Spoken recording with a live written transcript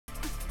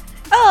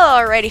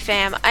Alrighty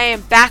fam, I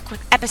am back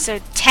with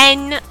episode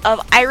 10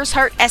 of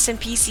Irisheart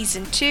SMP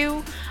Season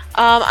 2.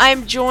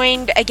 I'm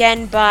joined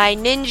again by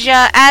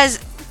Ninja, as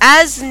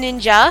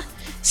Ninja,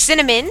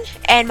 Cinnamon,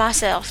 and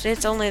myself.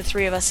 It's only the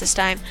three of us this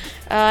time.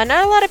 Not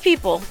a lot of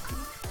people.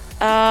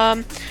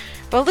 But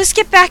let's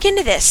get back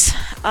into this.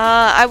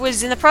 I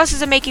was in the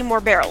process of making more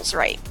barrels,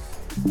 right?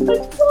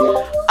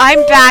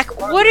 I'm back.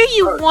 What are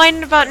you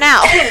whining about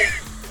now?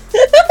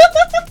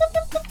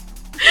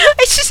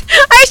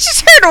 I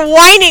just heard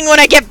whining when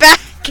I get back.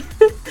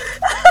 What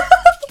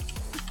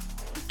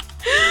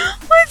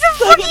the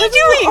fuck are you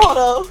doing?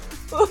 Auto.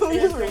 Let me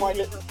just rewind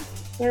it. Let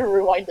me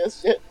rewind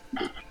this shit.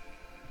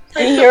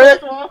 Can you hear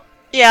it?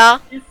 Yeah.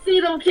 You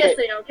see them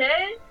kissing,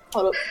 okay?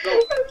 Hold up.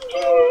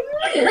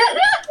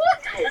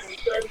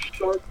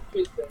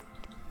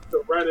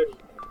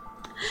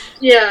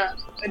 Yeah.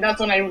 And that's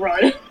when I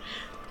run.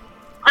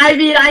 I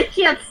mean, I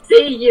can't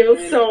see you,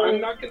 so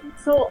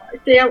it's so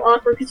damn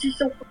awkward because you're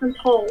so fucking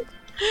tall.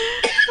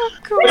 Oh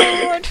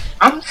god.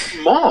 I'm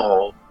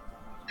small.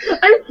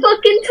 I'm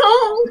fucking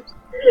tall,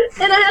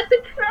 and I have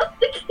to crouch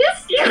to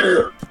kiss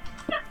you.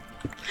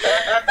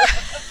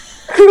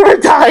 We're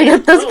dying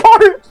at this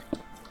part.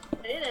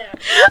 Hey there.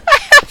 I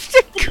have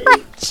to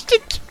crouch to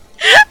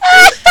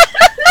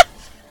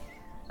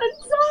I'm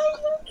sorry,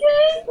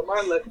 okay?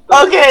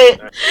 Okay.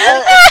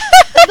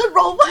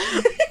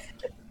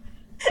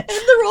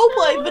 In the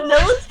roleplay,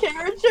 Vanilla's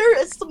character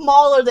is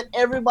smaller than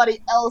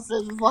everybody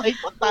else's. It's like,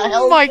 what the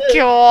hell? Oh my is this?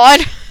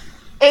 god.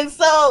 And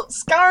so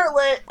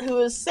Scarlet, who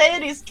is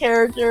Sandy's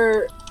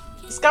character,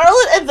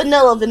 Scarlet and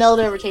Vanilla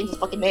never changed his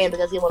fucking name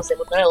because he wants to stay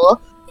with Vanilla.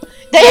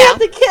 They have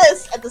to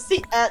kiss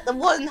at the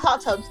one hot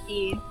tub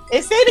ski,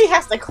 and Sandy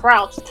has to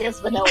crouch to kiss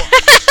Vanilla.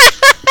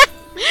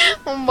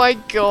 Oh my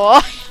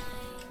god.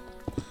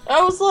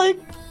 I was like,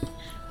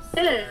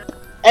 Yeah.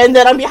 and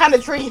then I'm behind a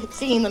tree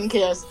seeing them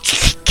kiss.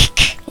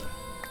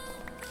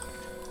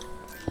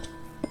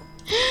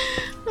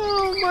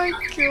 Oh my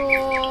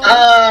god.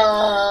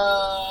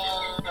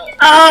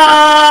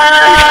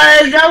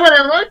 Is that what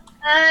it looks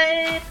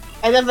like?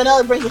 And then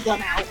Vanilla brings the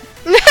gun out.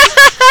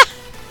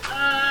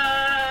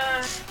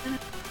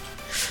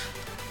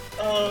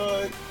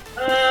 Oh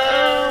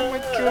my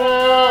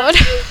god.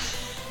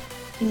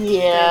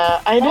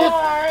 Yeah, I did.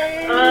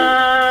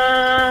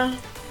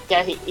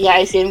 Yeah,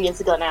 I see him gets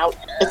the gun out.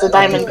 It's a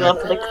diamond gun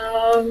for the.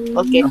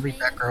 Okay. I'll be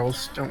back,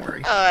 girls. Don't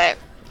worry. Alright.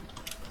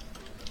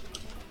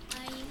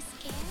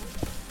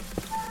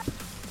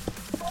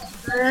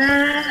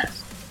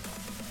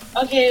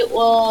 Okay,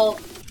 well.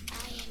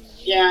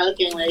 Yeah,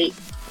 okay, wait.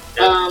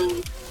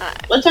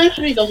 What time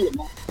should we go to the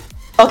mall?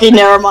 Okay,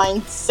 never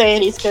mind.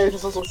 Sandy's character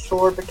is also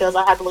short because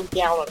I had to look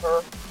down on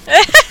her.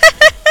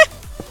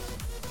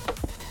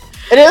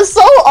 It is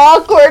so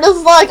awkward.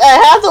 It's like I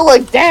have to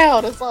look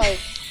down. It's like,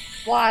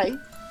 why?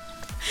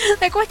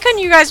 Like, why couldn't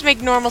you guys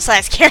make normal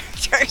sized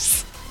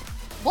characters?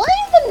 Blame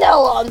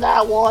Vanilla on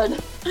that one.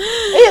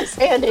 And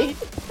Sandy.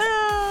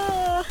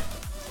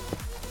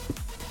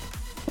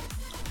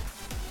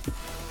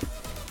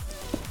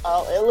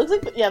 Oh, it looks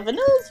like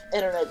Vanilla's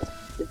internet is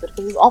stupid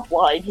because he's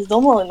offline. He's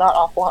normally not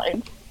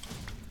offline.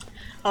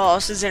 Oh,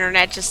 so his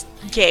internet just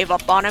gave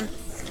up on him.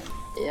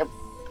 Yep.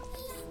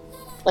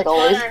 Like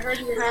always. I heard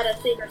you had a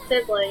secret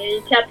sibling and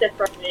you kept it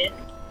from me.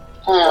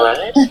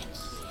 What?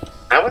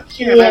 I want to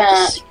hear about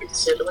the secret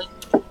sibling.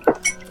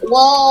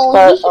 Well,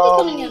 he should be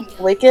coming in.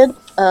 Wicked.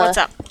 What's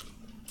up?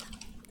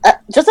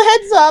 Just a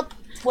heads up.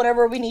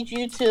 Whenever we need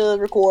you to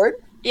record,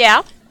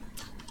 Yeah?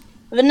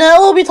 Vanilla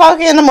will be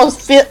talking in the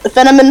most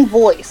feminine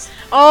voice.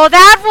 Oh,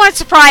 that won't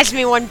surprise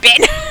me one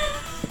bit.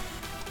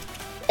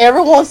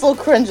 Everyone still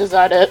cringes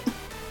at it.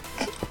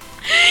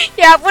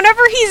 Yeah,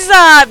 whenever he's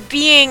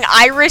being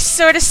Iris,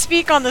 so to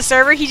speak, on the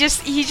server, he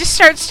just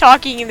starts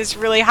talking in this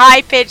really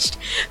high-pitched,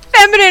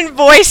 feminine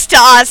voice to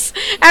us,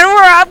 and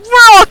we're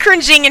all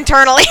cringing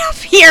internally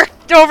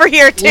over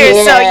here too.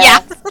 Yeah. So yeah.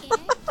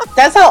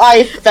 That's how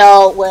I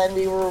felt when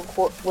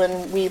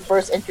we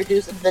first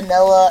introduced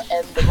Vanilla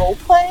and the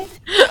roleplay.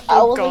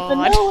 I was God.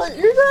 like, Vanilla,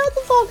 you're gonna have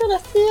to talk in a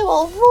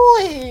female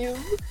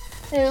voice.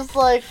 And it was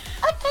like,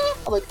 okay.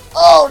 I'm like,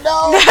 oh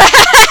no.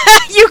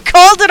 You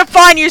called it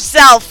upon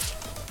yourself.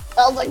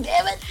 I was like,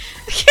 damn it.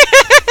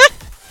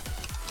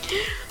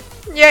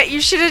 Yeah, you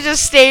should have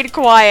just stayed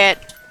quiet.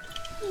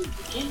 You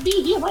can't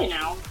be here right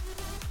now.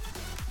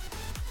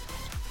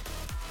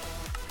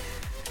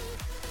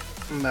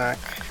 I'm back.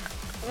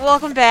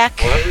 Welcome back.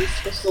 What are we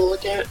supposed to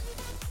look at?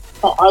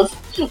 Oh,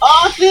 see?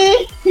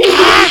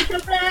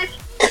 Come back!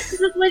 This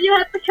is when you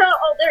have to count.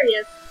 Oh, there he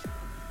is.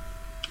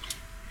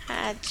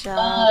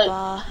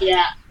 Ajaba.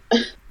 Yeah.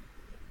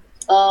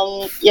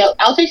 Yeah,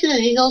 I'll text you the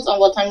details on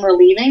what time we're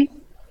leaving.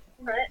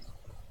 Alright.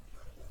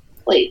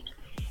 Wait.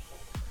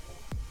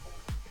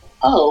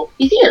 Oh,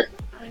 he's here.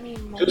 I need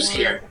more. Who's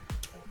here?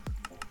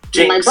 My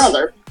Jinx.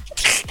 brother.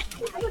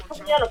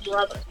 I'm not a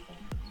brother.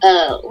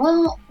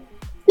 Well.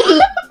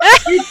 You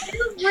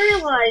didn't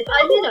realize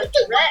I did a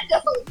dress.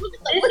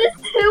 This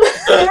is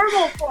too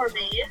normal for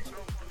me.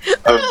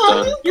 I'm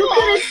done. You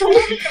could have told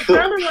me the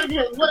brother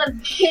would have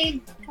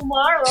came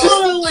tomorrow.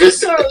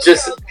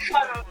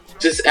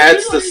 Just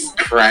adds the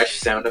crash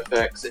sound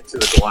effects into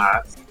the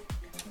glass.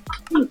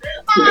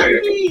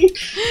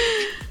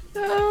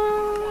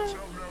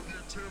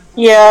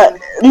 Yeah,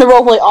 in the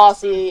roleplay,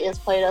 Aussie is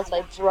played as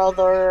my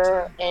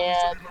brother,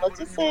 and let's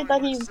just say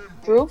that he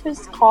drove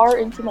his car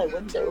into my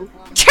window.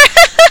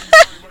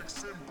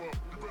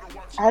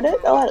 I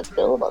didn't know how to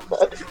feel about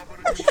that.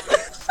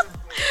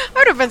 I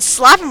would have been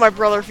slapping my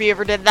brother if he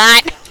ever did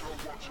that.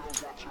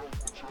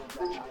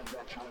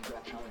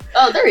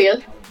 Oh, there he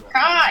is.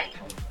 Hi!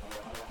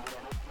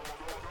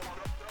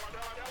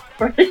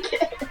 Okay.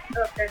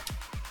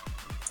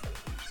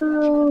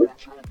 So,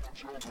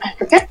 I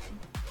forget.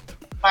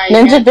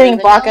 Ninja being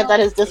Baka, that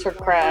is this for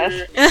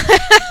Crash.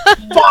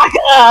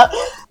 Baka!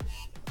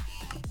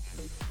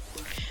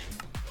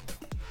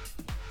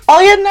 Oh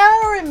yeah, now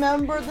I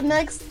remember the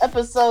next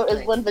episode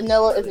is when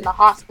Vanilla is in the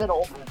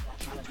hospital.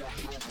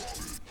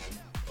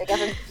 They got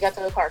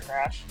to a car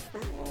crash.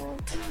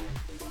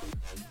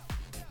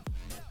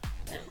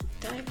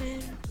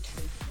 Diamond.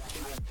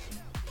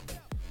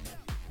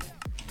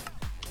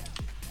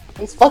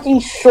 He's fucking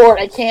short,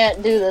 I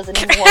can't do this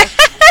anymore.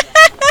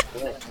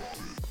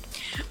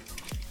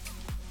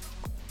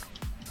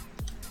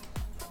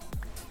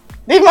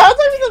 The amount of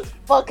time he just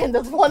fucking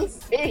this one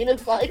scene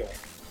is like...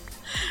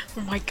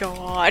 Oh my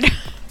god.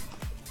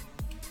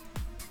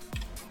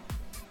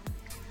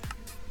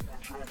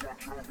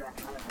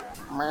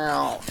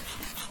 Meow.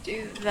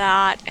 Do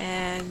that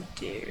and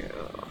do...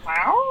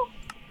 Wow?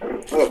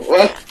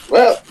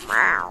 Well.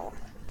 Wow.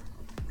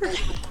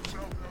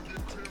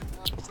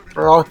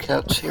 We're all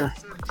cats here.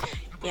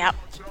 Yep.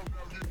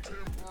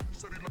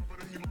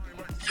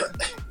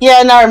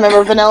 Yeah, now I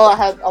remember. Vanilla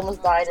had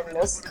almost died in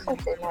this.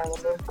 Okay, now I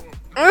remember.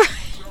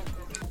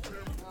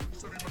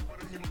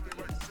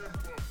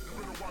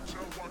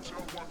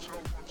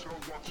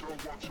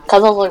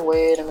 Cause I was like,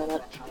 wait a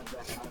minute.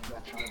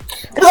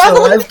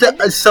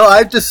 So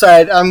I've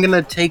decided I'm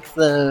gonna take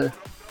the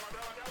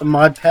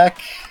mod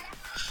pack.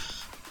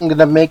 I'm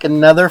gonna make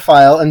another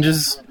file and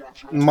just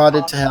mod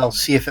it to hell.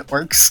 See if it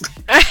works.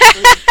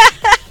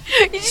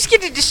 You just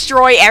get to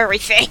destroy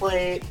everything.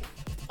 Wait.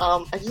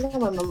 I just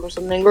don't remember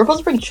something. We're supposed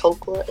to bring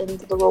chocolate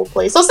into the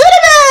roleplay. So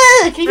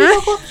Cinnamon! Can you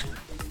do chocolate?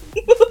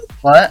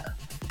 What?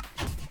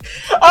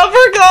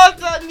 I forgot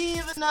that me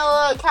and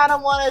Vanilla kind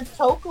of wanted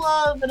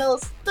chocolate.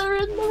 Vanilla's stir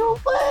in the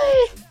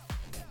roleplay.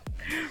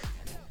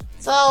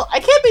 So I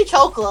can't be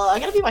chocolate. I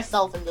gotta be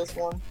myself in this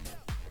one.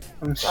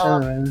 I'm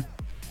cinnamon.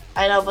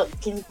 I know, but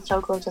can you be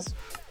chocolate just?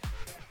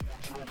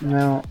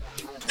 No.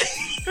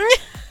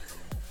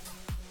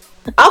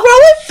 I'll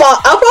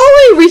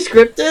probably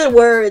rescript it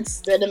where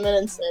it's cinnamon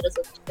instead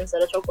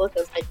of chocolate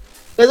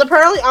because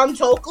apparently I'm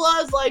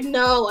chocolate. It's like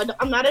no,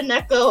 I'm not a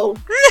Neko.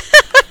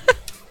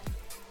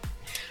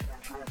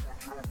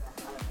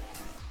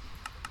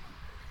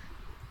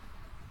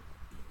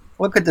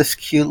 Look at this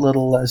cute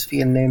little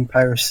lesbian named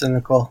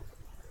Pyrocynical.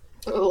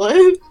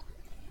 What?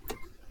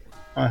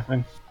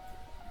 Nothing.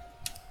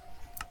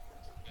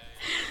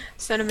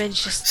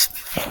 Cinnamon's just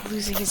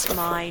losing his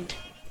mind.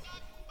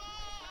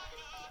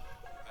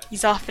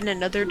 He's off in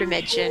another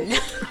dimension.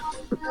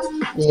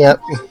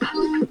 Yep.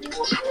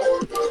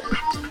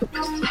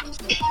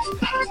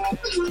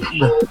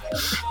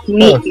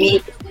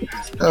 Meat.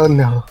 Oh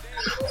no.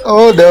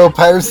 Oh no,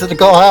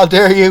 Pyrocynical, how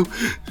dare you!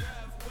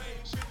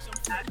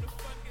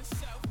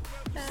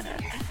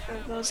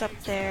 Throw those up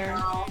there.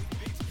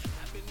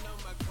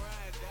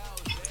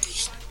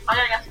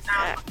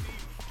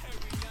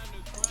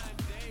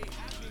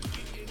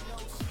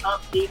 Oh,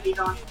 TV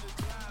gone.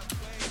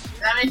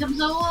 That makes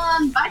episode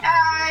 1. Bye,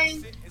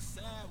 guys.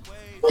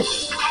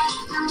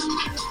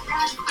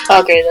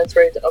 Okay, that's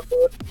ready to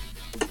upload.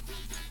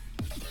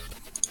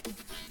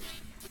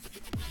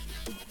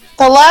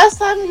 The last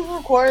time we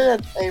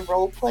recorded a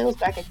roleplay was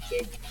back in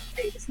January.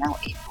 It's now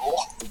April.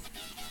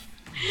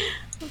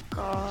 Oh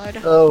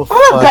god. Oh,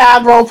 I'm a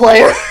bad role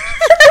player.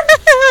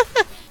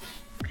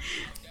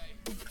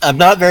 I'm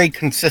not very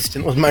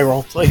consistent with my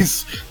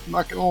roleplays. I'm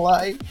not gonna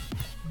lie.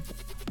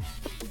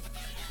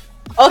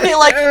 Okay,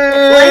 like,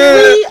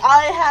 lately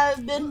I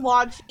have been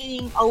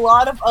watching a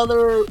lot of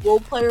other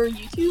role-player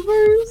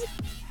YouTubers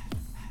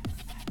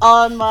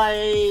on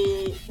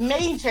my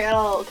main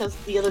channel, because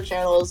the other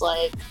channel is,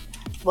 like,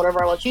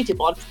 whatever I watch YouTube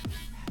on.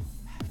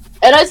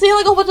 And I see,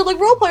 like, a whole bunch of, like,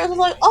 role-players, I'm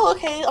like, oh,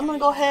 okay, I'm gonna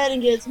go ahead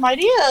and get some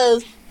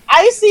ideas.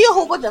 I see a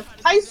whole bunch of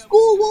high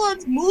school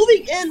ones,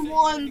 moving in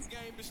ones,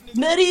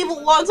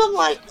 medieval ones, I'm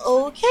like,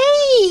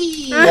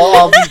 okay! Well,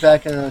 I'll be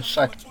back in a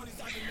second.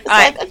 It's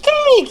like,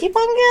 okay, keep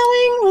on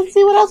going. Let's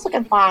see what else I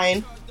can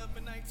find.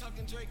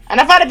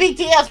 And I found a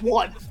BTS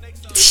one.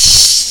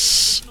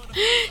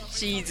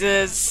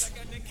 Jesus.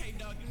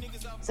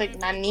 It's like,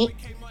 nani?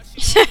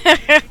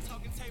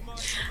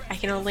 I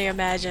can only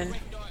imagine.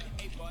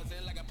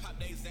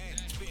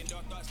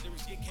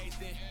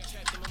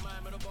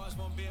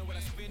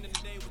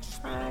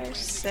 Five,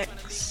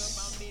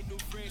 6.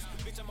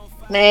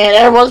 Man,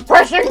 everyone's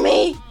pressuring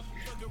me.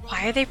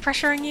 Why are they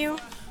pressuring you?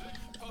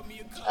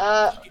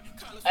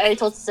 I I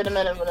told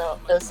Cinnamon and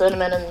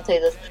Cinnamon and say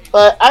this,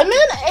 but I'm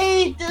in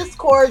a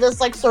Discord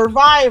that's like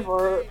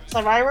Survivor,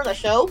 the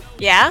show.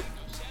 Yeah?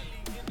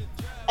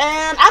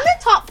 And I'm in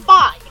top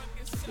 5.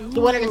 Ooh.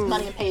 The winner gets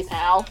money in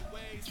PayPal.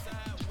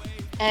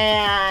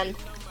 And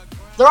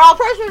they're all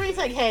pressuring me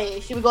saying, hey,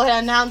 should we go ahead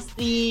and announce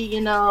the,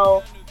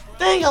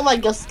 thing? I'm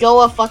like, just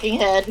go a fucking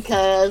head,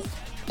 because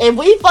if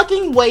we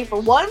fucking wait for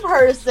one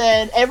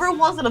person,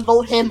 everyone's gonna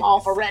vote him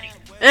off already.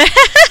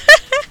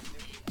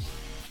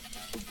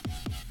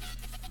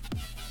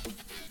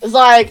 It's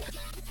like,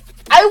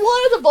 I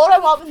wanted to vote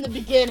him off in the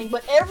beginning,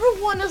 but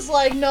everyone is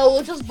like, no,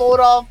 let's just vote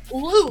off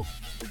Luke,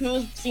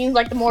 who seems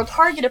like the more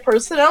targeted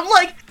person. And I'm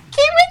like, can't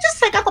we just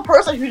take out the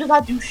person who does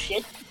not do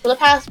shit for the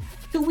past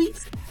 2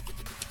 weeks?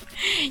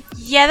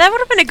 Yeah, that would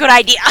have been a good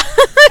idea.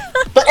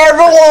 But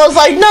everyone was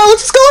like, no,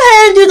 let's just go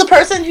ahead and do the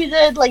person who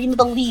did, like,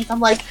 the least. I'm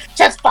like,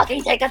 just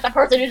fucking take out the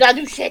person who does not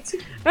do shit.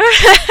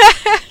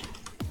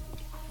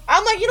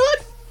 I'm like, you know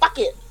what? Fuck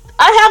it.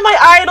 I have my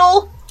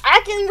idol. I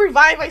can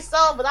revive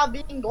myself without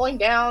going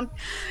down.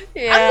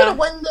 Yeah. I'm gonna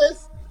win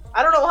this.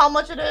 I don't know how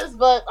much it is,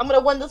 but I'm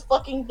gonna win this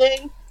fucking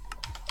thing.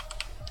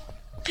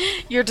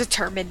 You're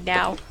determined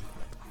now.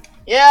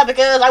 Yeah,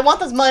 because I want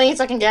this money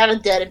so I can get out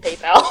of debt in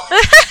PayPal.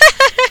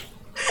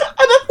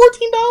 I'm at $14,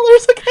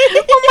 okay?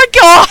 Oh my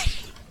god!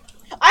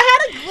 I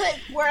had a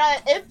glitch where I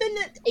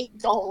infinite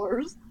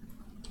 $8.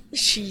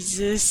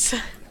 Jesus.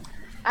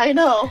 I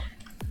know.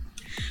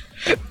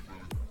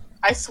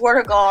 I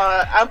swear to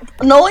God,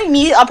 knowing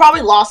me, I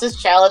probably lost this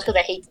challenge because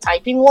I hate the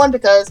typing one,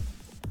 because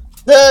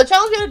the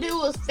challenge you gotta do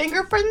was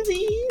finger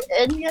frenzy,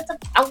 and you have to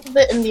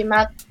alphabet in the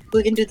amount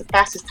who can do the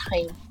fastest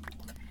time.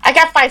 I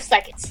got 5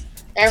 seconds.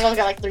 Everyone's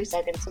got like 3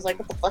 seconds. I was like,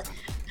 what the fuck?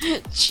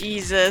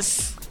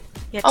 Jesus.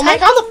 Yeah, I'm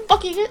like, how the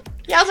fuck you get?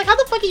 Yeah, I was like, how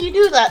the fuck can you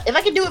do that? If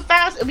I could do it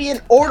fast, it'd be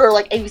in order,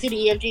 like A, B, C,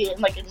 D, E, F, G, and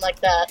like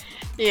that.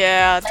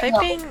 Yeah,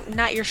 typing,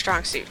 not your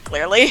strong suit,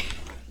 clearly.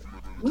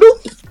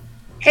 Nope.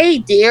 Hey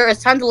dear,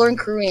 it's time to learn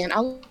Korean.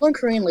 I'll learn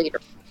Korean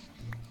later.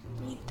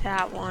 Need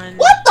that one.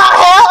 What the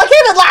hell? I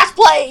came in last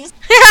place!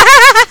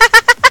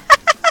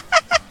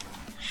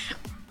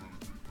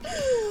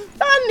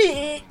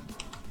 Funny!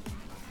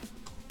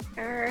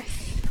 Earth.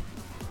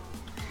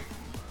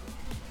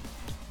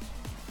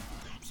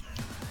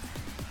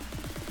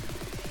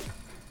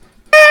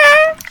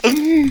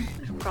 Oh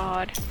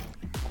god.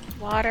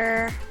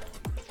 Water.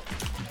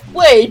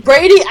 Wait,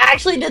 Brady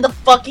actually did the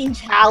fucking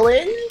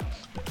challenge?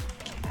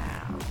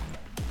 Cow.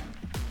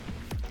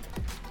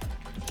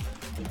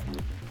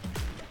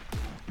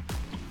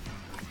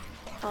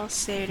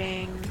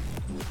 Pulsating.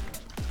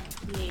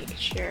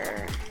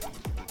 Nature.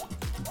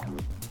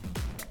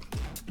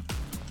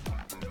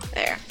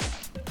 There.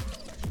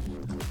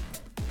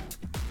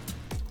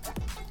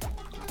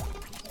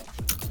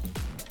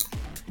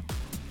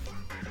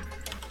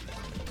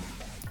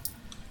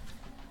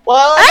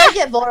 Well, if I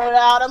get voted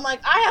out, I'm like,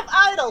 I have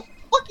idols.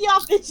 Fuck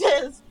y'all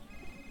bitches.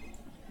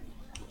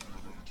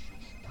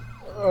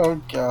 Oh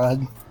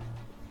god.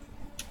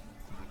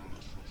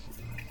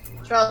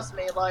 Trust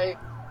me, like,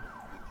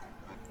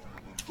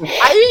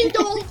 I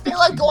don't feel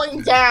like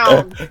going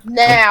down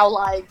now.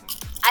 Like,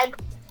 I've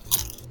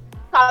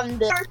come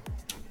there,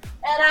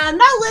 and I'm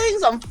not letting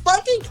some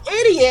fucking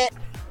idiot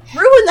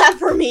ruin that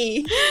for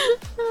me.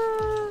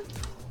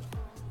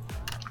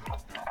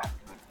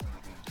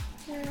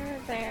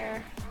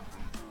 There.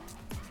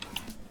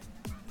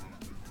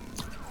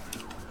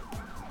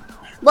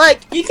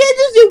 Like, you can't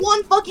just do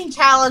one fucking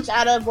challenge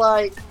out of,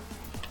 like,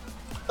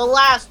 the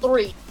last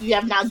 3 you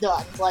have now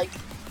done. Like,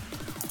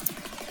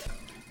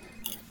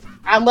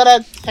 I'm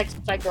gonna text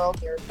my girl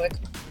here quick.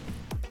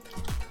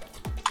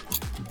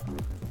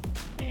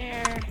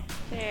 There.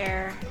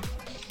 There.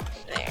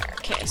 There.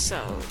 Okay,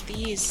 so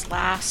these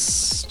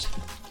last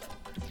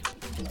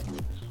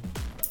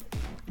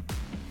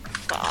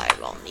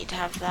 5, I'll need to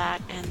have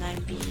that and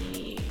then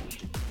be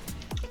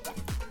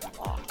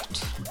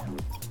locked.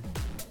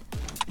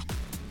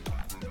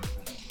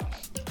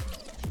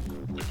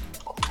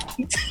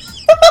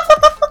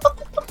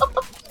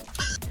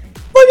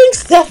 Fucking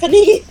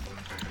Stephanie!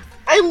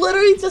 I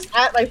literally just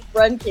at my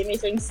friend Kimmy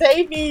saying,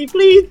 save me,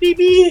 please,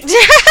 BB! And she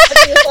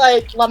was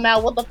like,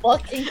 Lamau, what the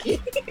fuck? Thank you.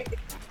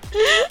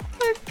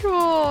 Oh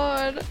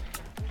god.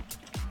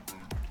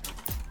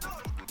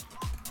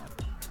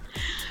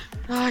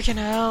 Fucking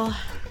hell.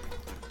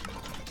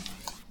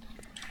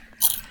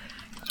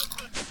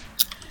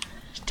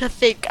 To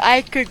think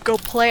I could go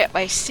play at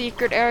my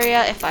secret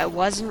area if I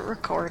wasn't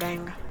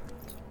recording.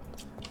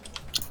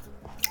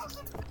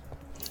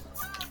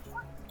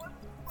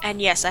 And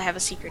yes, I have a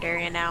secret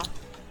area now.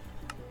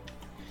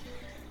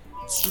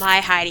 It's my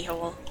hidey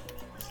hole.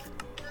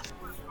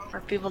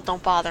 Where people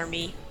don't bother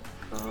me.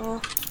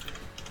 Cool.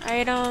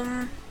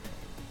 Item.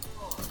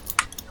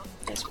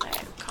 There's my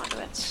item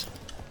conduits.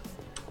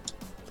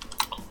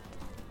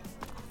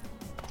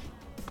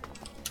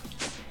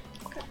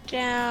 Go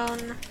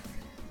down.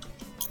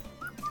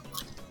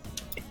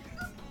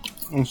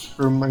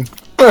 Instrument.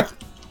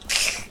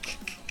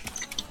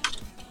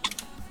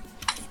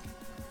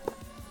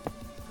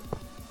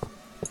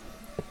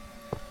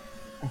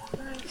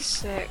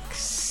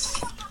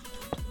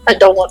 I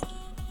don't want.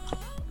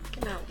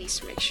 Can I at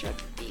least make sure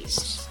that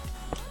these.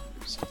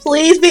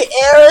 Please be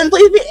Aaron.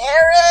 Please be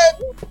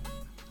Aaron.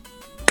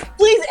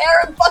 Please,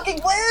 Aaron,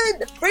 fucking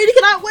win. Brady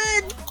cannot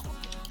win.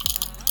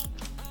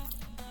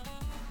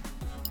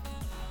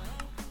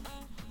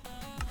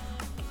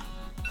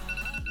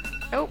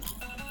 Oh.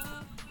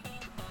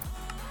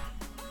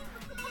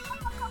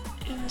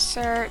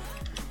 Insert.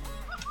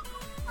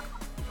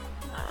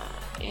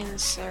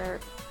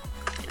 Insert.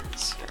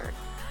 Insert.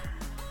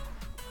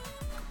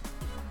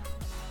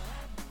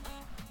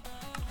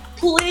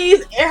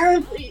 Please,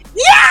 Aaron, please.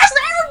 Yes,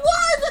 Aaron won!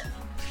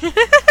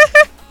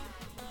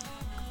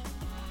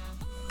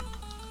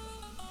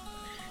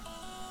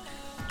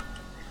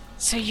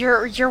 So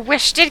your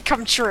wish did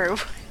come true.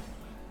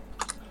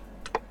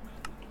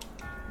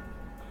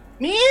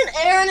 Me and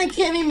Aaron and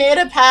Kimmy made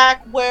a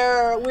pact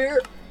where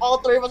we're all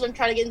three of us are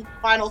trying to get in the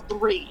final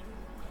 3.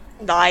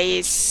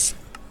 Nice.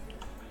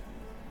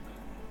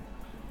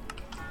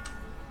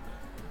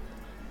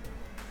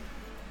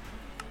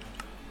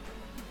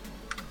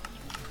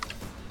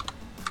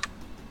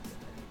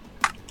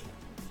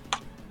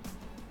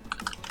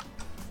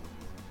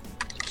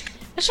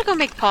 I should go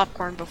make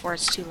popcorn before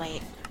it's too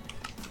late.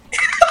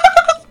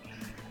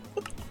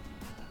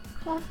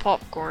 Come on,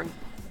 popcorn.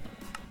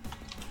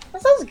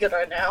 That sounds good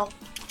right now.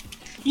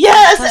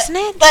 Yes! Doesn't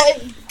it?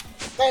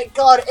 Thank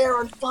God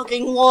Aaron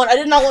fucking won. I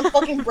did not want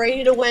fucking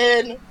Brady to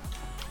win.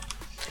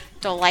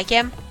 Don't like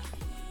him?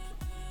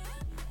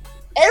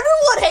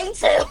 Everyone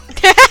hates him.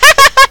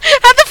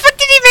 How the fuck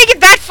did he make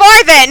it that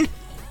far then?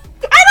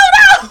 I don't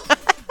know!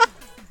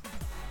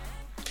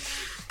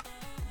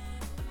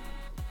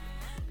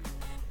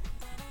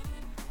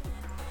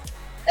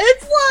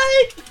 It's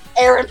like,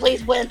 Aaron,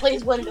 please win,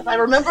 because I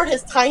remembered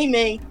his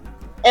timing.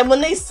 And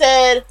when they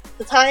said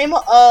the time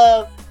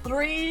of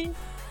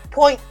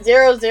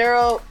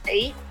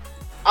 3.008,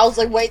 I was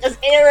like, wait, that's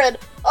Aaron.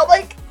 I'm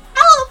like,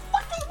 oh,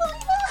 fucking Luna.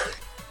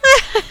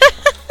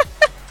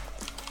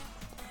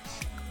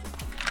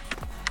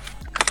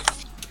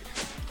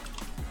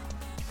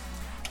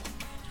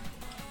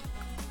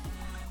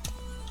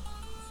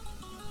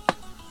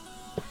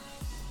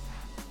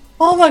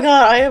 Oh my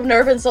god, I have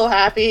never been so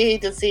happy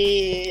to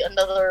see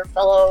another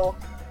fellow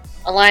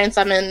Alliance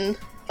I'm in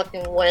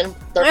fucking win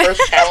their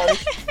first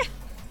challenge.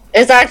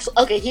 It's actually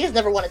okay, he has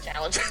never won a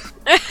challenge.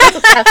 That's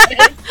a sad thing.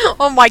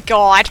 Oh my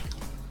god.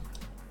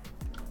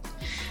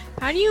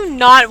 How do you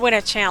not win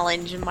a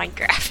challenge in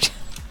Minecraft?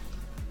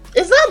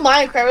 It's not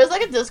Minecraft, it's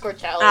like a Discord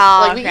challenge.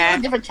 Oh, like we okay.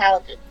 did different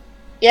challenges.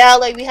 Yeah,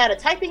 like we had a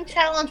typing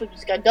challenge, which we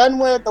just got done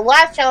with. The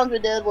last challenge we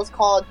did was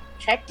called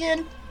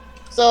check-in.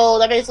 So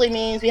that basically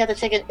means we had to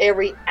check in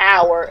every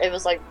hour. It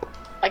was like,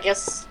 I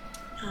guess,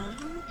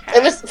 Okay.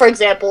 it was, for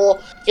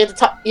example, you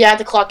had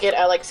to clock in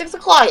at like 6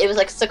 o'clock. It was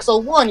like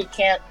 6:01. You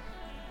can't.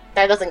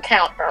 That doesn't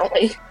count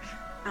apparently.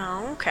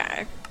 Oh,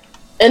 okay.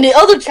 And the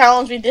other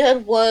challenge we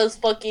did was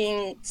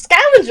fucking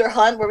scavenger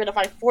hunt, where we're gonna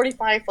find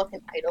 45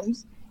 fucking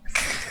items.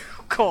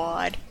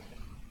 God.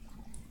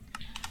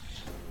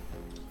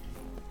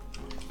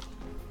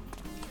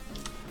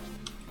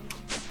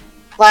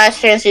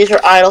 Last chance to use your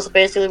idol, so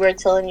basically we're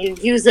telling you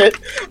use it.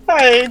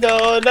 I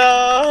don't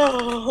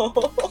know.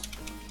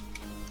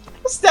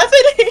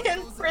 Stephanie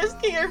and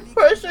Frisky are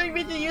pressuring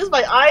me to use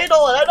my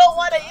idol, and I don't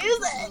want to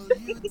use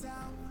it.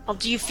 Well,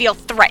 do you feel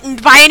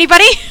threatened by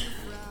anybody?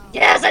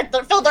 Yes, I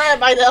feel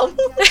threatened by them.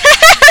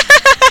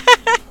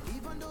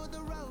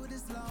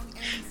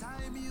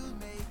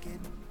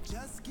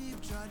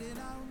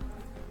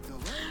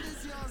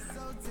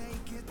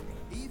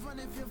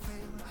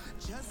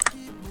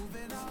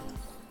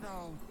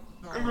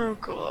 Oh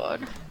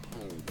god.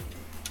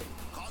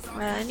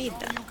 Well, I need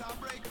that.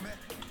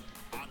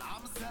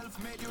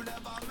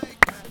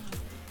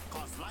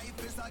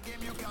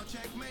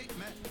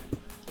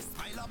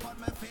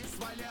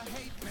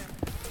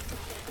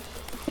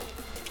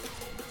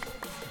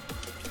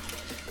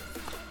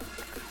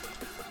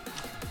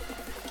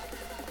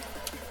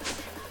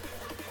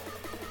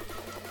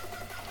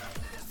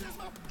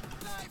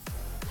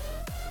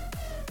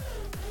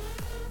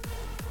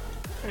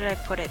 Where did I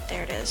put it?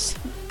 There it is.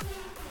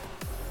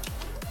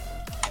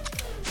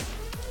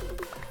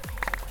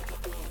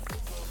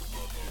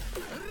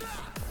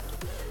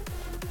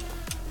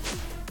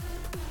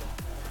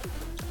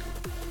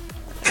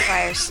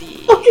 Fire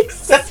seed. Fucking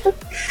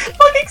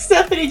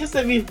Stephanie just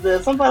sent me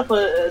this. I'm about to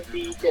put it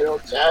in the general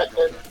chat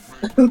and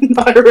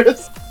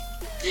Iris.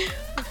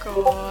 Oh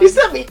god. She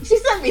sent me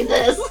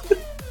this.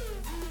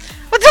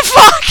 What the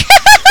fuck?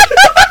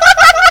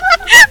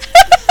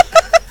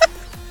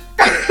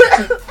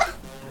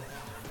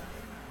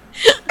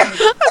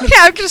 Okay,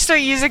 I'm gonna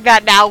start using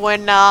that now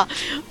when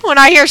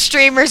I hear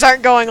streamers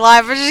aren't going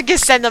live. I'm just gonna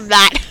send them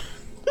that.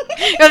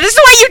 Yo, this is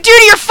what you do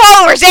to your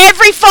followers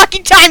every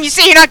fucking time you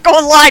say you're not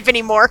going live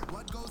anymore.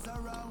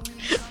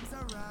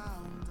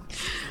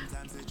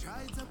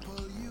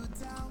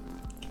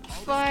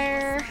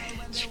 Fire.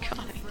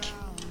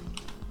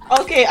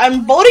 Okay,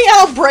 I'm voting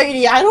out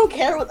Brady. I don't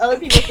care what other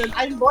people said.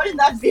 I'm voting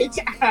that bitch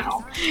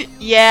out.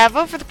 Yeah,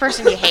 vote for the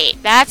person you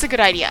hate. That's a good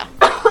idea.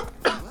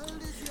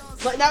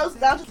 But now it's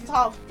down to the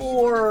top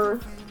 4.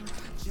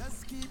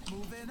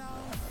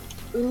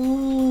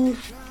 Ooh.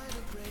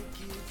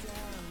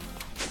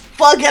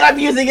 Fuck it, I'm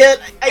using it.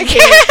 I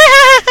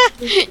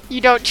can't.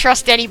 You don't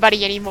trust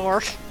anybody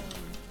anymore.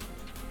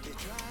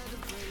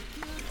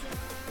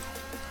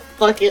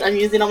 Fuck it, I'm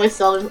using it on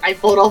myself. I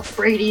vote off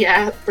Brady's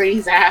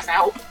ass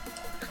out.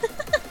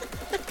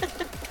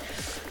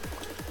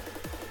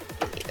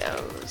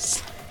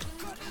 Those.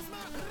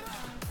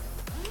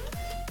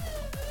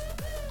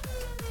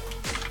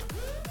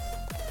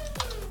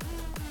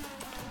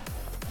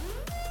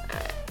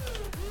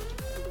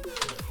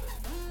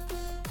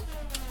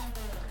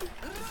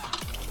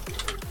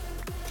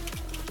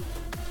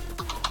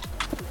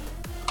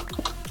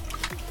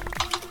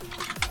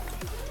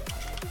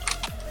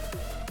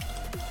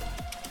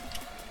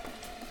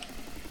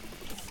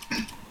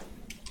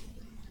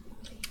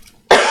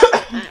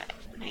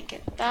 I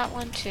get that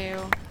one too.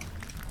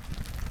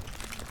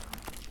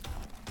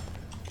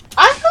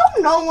 I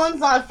hope no one's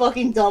not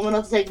fucking dumb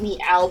enough to take me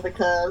out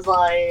because,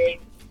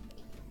 like,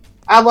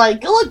 I'm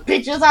like, look,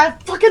 bitches, I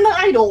have fucking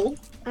idol.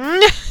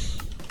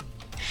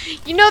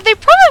 You know, they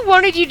probably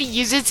wanted you to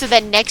use it so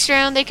that next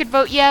round they could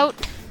vote you out.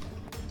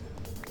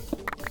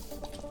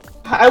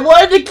 I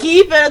wanted to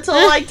keep it until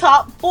like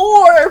top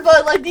 4,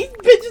 but like these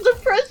bitches are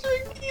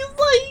pressuring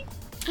me.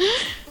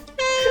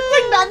 It's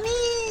like not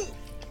me.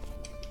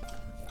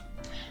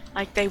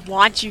 Like they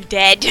want you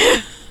dead.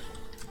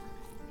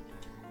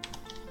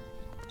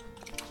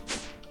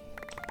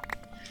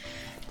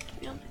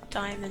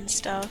 Diamond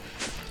stuff.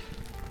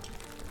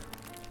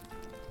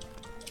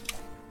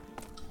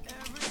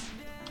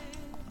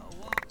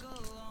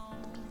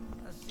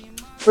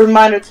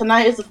 Reminder,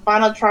 tonight is the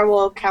final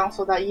tribal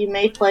council that you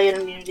may play an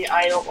immunity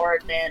idol or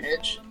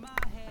advantage.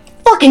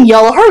 Fucking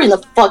yellow, hurry the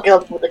fuck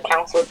up with the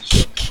council.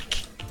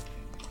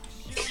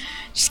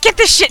 Just get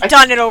this shit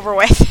done and over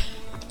with.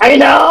 I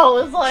know,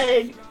 it's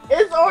like,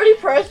 it's already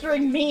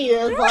pressuring me.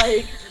 It's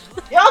like,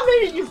 y'all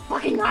made me use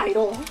fucking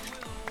idol.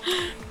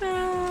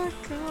 Oh,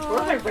 God.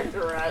 Where's my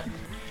render at?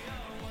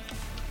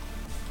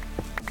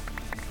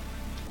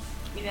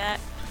 See that?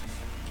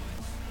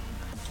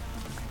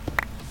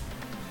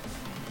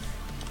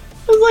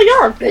 It's like,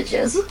 y'all are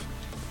bitches.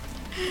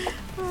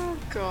 Oh,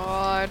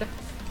 God.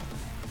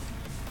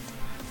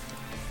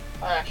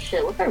 Ah,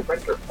 shit, what's my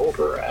render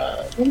folder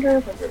at?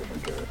 Render.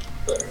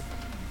 There.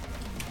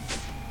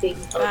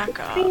 Back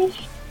up.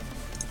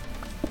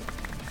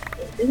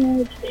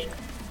 Image.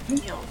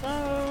 Heal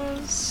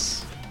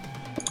those.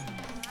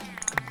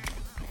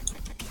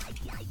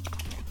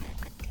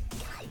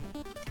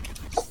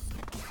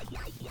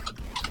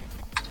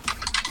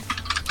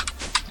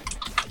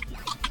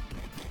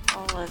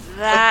 All of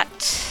that.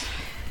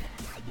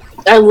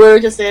 I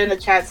literally just said in the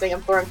chat saying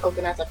I'm throwing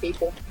coconuts at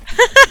people.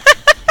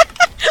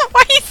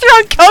 Why are you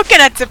throwing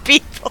coconuts at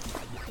people?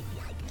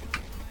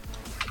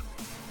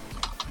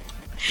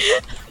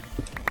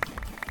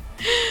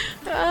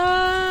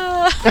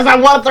 Because I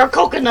want their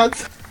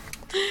coconuts!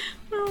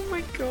 Oh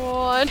my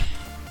god.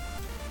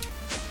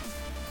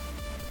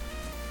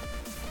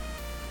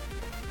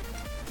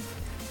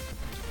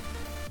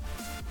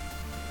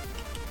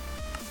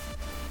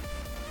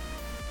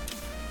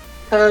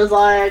 Because,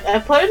 like, I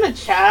put in the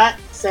chat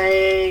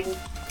saying,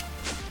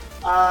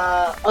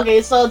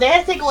 okay, so they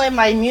had to take away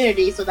my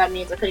immunity, so that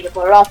means I couldn't get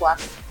voted off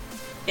last.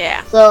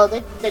 Yeah. So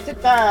they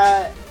took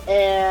that,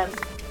 and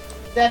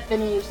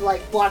Stephanie's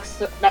like,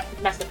 blocks, not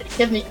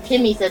Stephanie,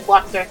 Kimmy said,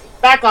 blocks her,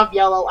 back off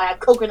yellow, I have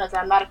coconuts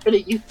and I'm not gonna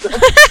use them.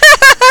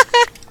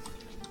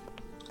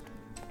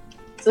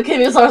 So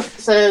Kimmy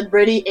said,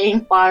 Brady,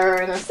 aim,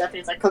 fire, and then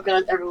Stephanie's like,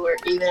 coconuts everywhere,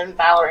 even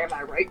Valor, am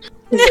I right?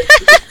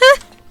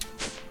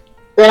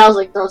 Then I was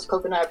like, throws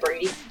coconut at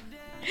Brady.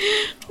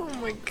 Oh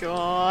my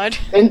god.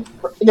 And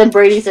then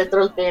Brady said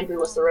throws bamboo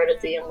with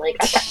serenity, and like,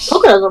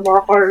 coconuts are more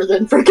harder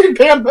than freaking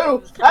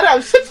bamboo! I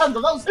have shit tons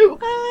of those too!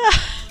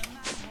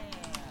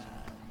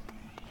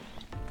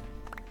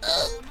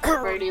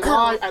 Brady,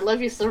 long, I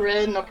love you,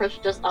 Seren, no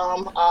pressure, just,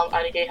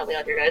 IDK, help me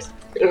out here, guys.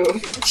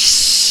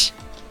 Shh.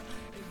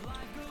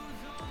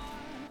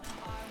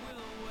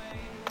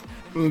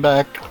 I'm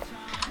back.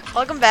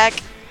 Welcome back.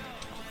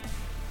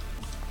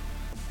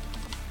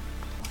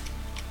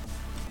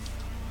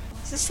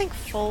 Is this thing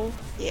full?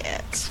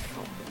 Yeah, it's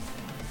full.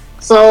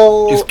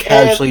 So, Just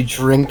casually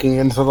drinking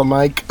into the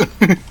mic.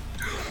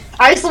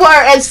 I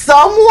swear, if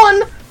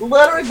someone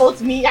literally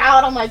votes me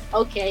out, I'm like,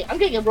 okay, I'm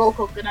getting a roll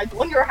coconut,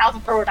 go in your house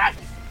and throw it at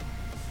you.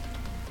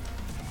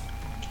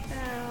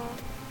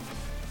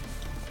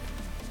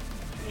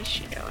 Where is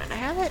she going? I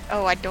have it?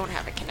 Oh, I don't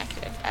have it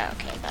connected.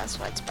 Okay, that's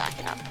why it's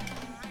backing up.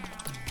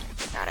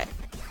 Got it.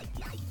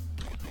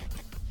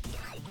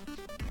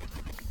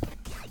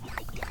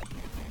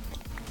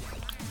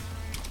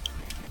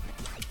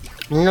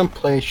 I'm gonna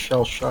play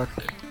Shell Shock.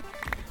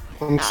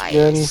 Once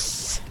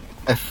Nice.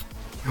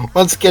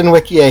 again,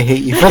 Wiki, I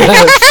hate you for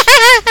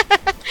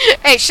that.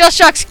 Hey, Shell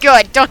Shock's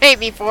good. Don't hate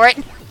me for it.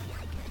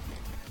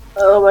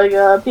 Oh my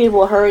god,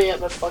 people hurry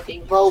up and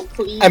fucking vote,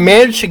 please. I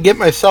managed to get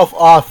myself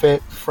off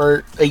it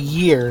for a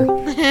year.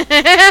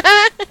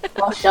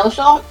 Well, shell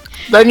shock?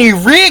 Then you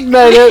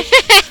reignite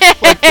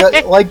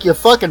it like you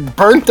fucking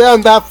burnt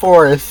down that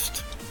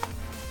forest.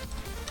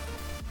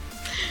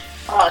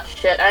 Oh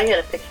shit, I get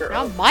a picture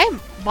No, of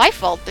my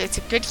fault. It's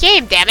a good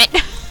game, damn it.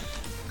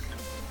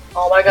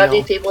 Oh my god, No.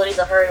 these people need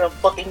to hurry up and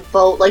fucking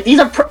vote. Like, these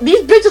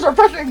bitches are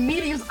pressuring me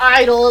to use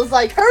Idol. It's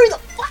like, hurry the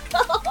fuck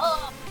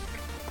up!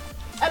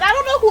 And I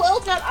don't know who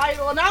else got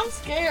Idol, and I'm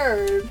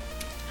scared.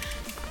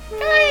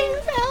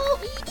 Guys,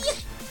 help me!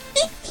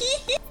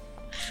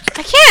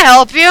 I can't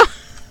help you.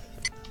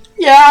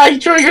 Yeah,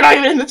 you're not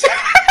even in the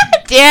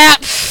chat. Yeah.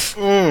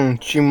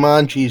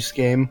 Jumanji's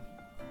game.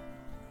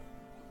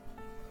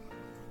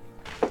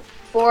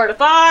 4 to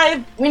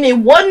 5. We need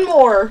one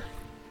more.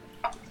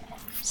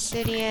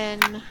 Obsidian.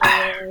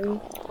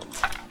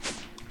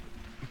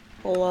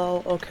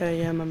 Hello. Okay,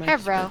 yeah, my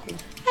mic's Hello. working.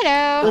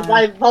 Hello. With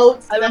my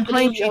votes, I've been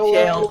playing YOLO.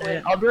 GTA all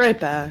day. I'll be right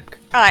back.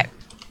 Alright.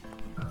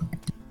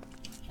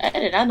 I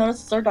did not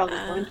notice the third dog was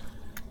going.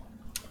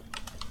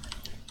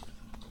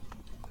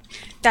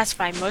 That's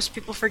fine. Most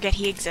people forget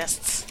he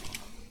exists.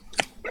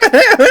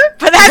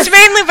 But that's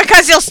mainly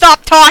because he'll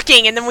stop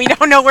talking and then we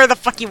don't know where the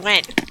fuck he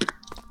went.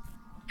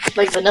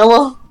 Like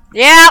Vanilla.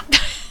 Yep.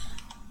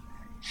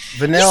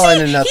 Vanilla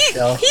in a He-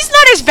 nutshell. he's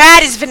not as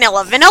bad as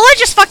Vanilla. Vanilla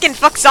just fucking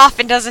fucks off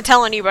and doesn't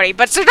tell anybody.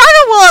 But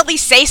Sardana will at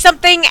least say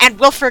something and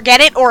we'll forget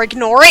it or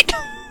ignore it.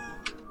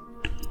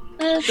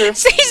 Sure.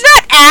 So he's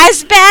not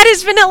as bad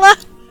as Vanilla.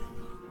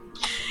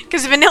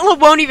 Because Vanilla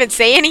won't even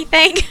say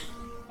anything.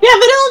 Yeah,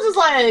 Vanilla's just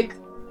like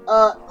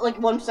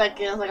 1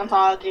 second, like I'm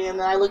talking, and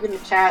then I look in the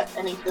chat,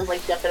 and he does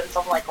like death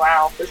himself. I'm like,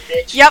 wow, this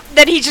bitch. Yep,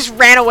 then he just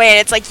ran away and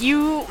it's like,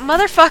 you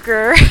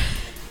motherfucker.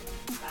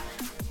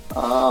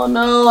 Oh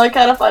no, I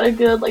gotta find a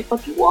good like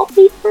fucking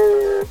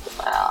wallpaper.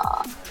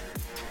 Ah.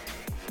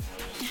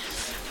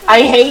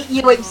 I hate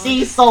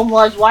UHC so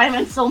much. Why am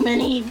I in so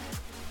many?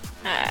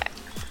 Alright.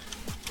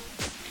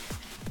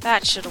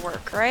 That should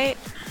work, right?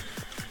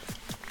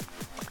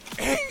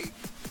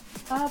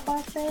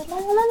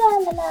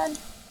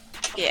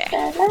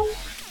 Yeah.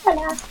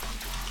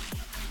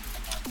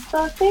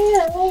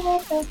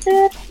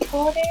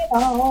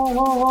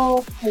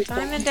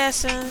 Diamond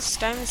Essence,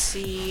 Diamond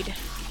Seed.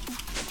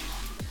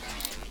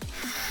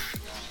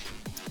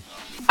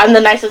 I'm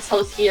the nicest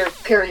host here,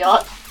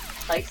 period.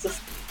 Like,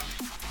 just...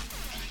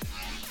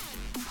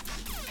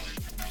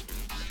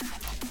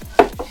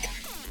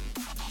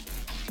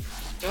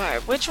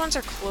 Alright, which ones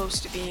are close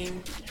to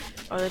being...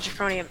 Oh, the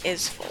Draconium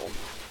is full.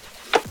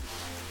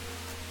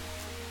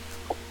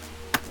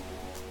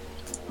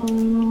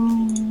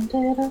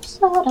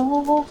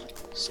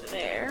 So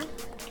there.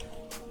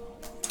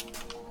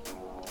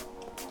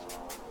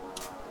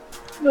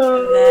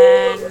 And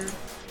then...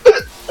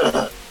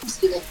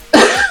 Excuse me.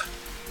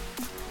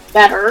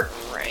 That hurt.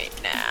 Right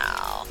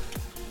now...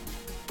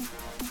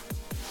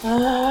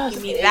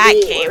 Give Give me that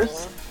cable.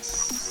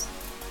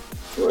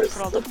 Put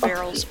all the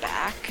barrels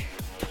back.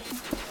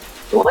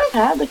 Do I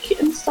have the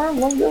Kitten Star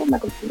logo on my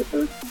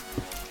computer?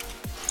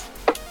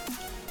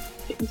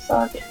 Kitten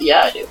Star?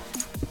 Yeah, I do.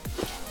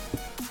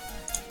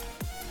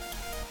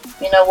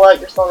 You know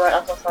what? You're so right.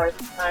 I'm so sorry.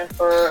 It's time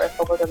for a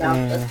public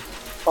announcement.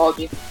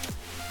 Apology.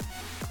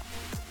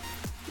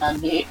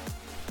 Not neat.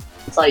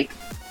 It's like...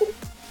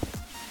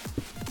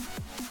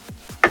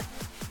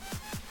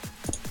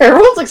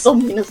 Everyone's like so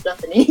mean to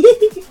Stephanie.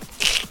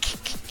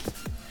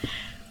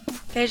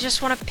 They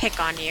just want to pick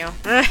on you.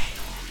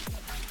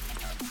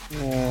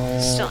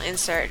 Still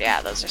insert.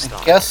 Yeah, those are still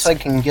I guess I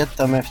can get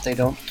them if they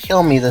don't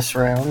kill me this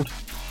round.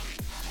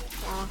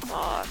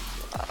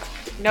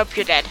 Nope,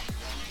 you're dead.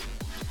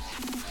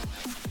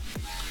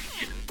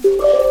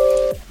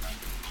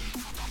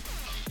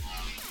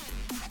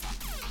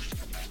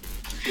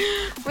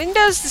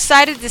 Windows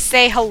decided to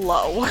say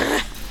hello.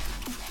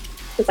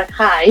 It's like,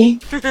 hi.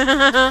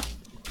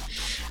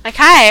 Like,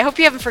 hi, I hope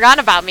you haven't forgotten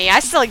about me. I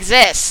still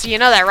exist. You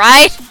know that,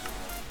 right?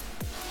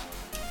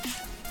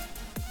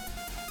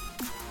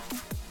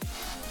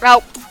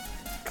 Rope.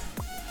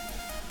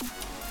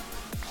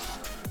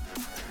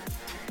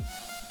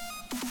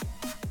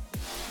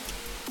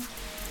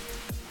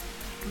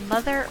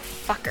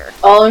 Motherfucker.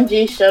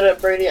 OMG, shut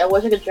up, Brady. I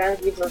wish I could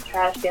drag you to the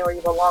trash can where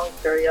you belong,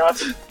 period.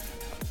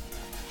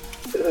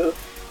 Ooh.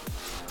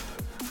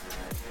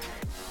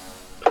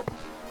 I'm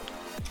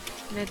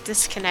gonna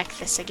disconnect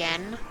this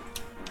again.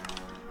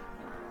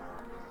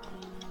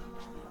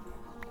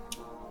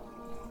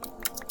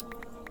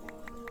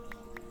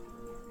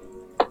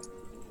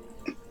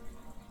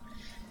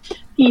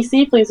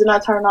 PC, please do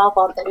not turn off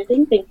on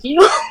editing, thank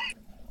you.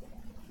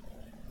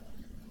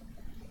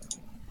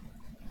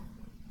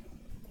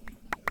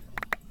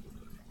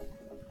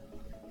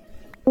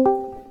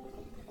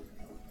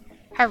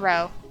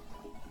 Hello.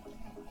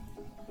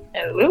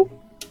 Hello?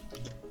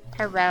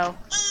 Hello.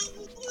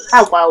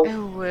 Hello.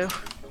 Oh woo.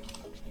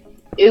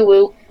 Ooh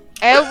woo.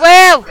 Oh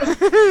woo!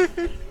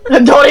 I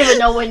don't even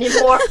know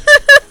anymore.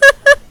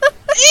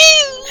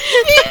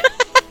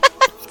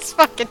 It's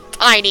fucking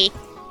tiny.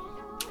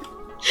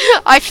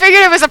 I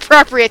figured it was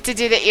appropriate to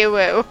do the ew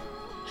woo.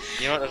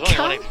 You know what? There's only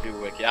one thing to do,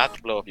 Wiki. I have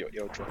to blow up your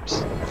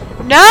eardrums.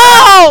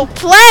 No!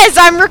 Please,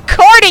 I'm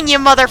recording you,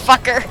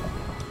 motherfucker!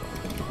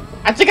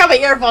 I took out my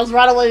earphones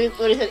right away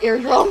when he said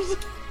eardrums.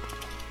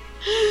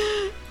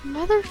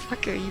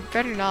 Motherfucker, you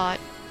better not.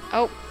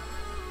 Oh.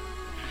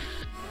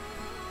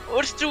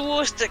 What's the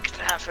worst that can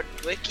happen,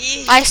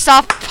 Wiki? I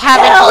stopped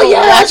having Hell to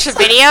yes! watch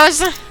the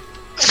videos.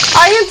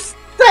 I am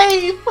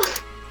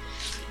safe!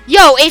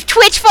 Yo, if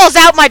Twitch falls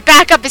out, my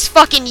backup is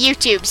fucking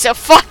YouTube, so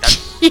fuck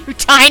you,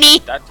 Tiny.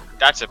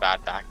 That's a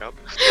bad backup.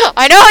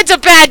 I know it's a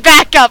bad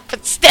backup,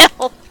 but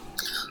still.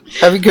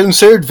 Have you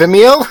considered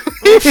Vimeo?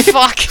 Oh,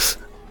 fuck.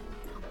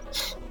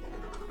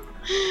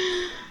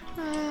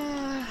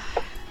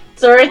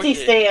 Sorority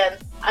Stan.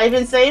 I've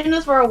been saying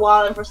this for a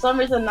while, and for some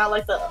reason not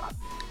like the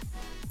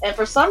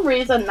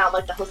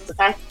host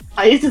attack.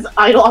 I use his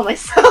idol on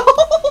myself.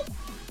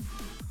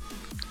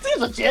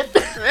 Seems legit.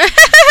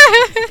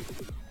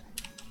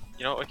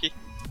 You know what, Wiki?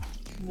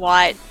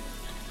 What?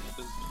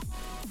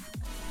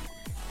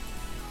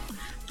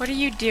 What are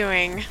you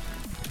doing?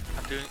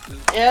 I'm doing.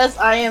 Yes,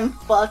 I am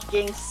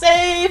fucking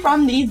safe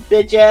from these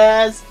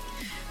bitches.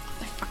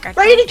 Fuck, I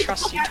Brady, don't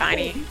trust you,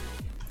 Tiny.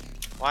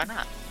 Why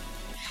not?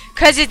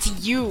 Cause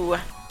it's you.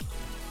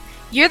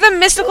 You're the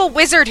mystical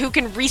wizard who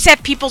can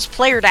reset people's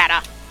player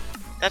data.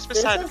 That's This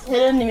beside. is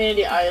hidden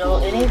immunity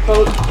idol. Any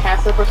vote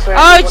casted for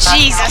Sorority Oh, will not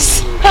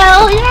Jesus. count.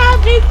 Hell yeah,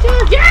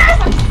 bitches!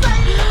 Yes, I'm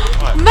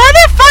safe! What?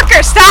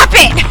 Motherfucker, stop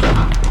it!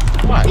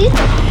 What?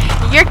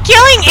 You're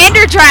killing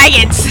ender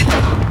dragons!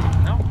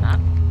 No, not.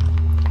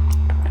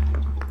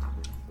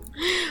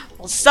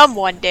 Well,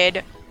 someone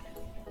did.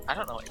 I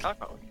don't know what you're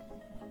talking about.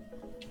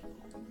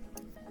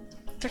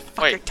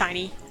 Motherfucker, Wait.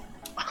 Tiny.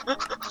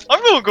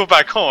 I'm gonna go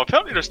back home.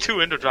 Apparently there's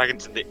 2 ender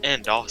dragons in the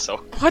end also.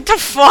 What the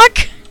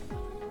fuck?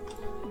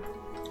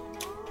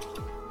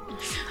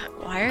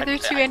 Why are there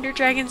 2 ender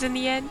dragons in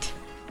the end?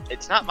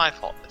 It's not my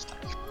fault this time.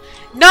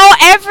 No,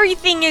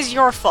 everything is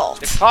your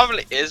fault. It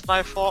probably is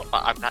my fault,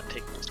 but I'm not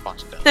taking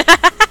responsibility.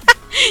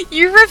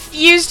 You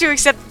refuse to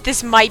accept that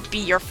this might be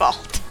your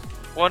fault.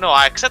 Well, no,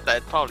 I accept that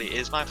it probably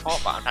is my fault,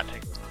 but I'm not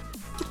taking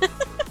responsibility.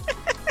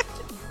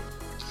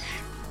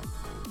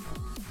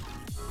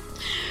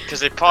 Because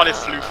they probably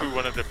flew through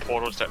one of the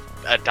portals that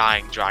a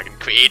dying dragon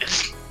created.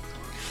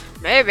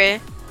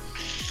 Maybe.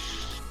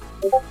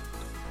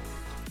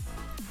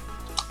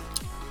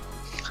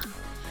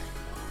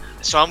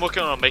 So I'm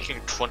working on making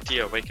 20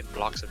 awakened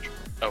blocks of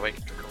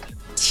awakened draconium.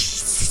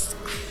 Jesus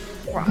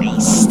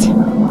Christ.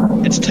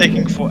 It's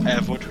taking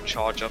forever to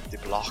charge up the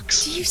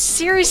blocks. Do you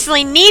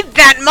seriously need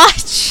that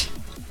much?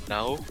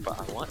 No, but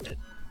I want it.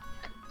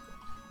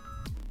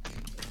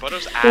 But I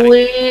was adding.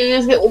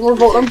 Please get one more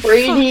vote on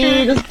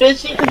Brady. This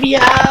bitch needs to be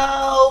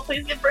out.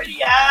 Please get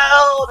Brady out.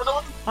 I don't know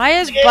what Why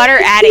is Butter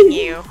adding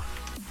you?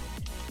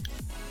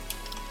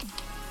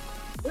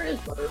 Where is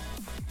Butter?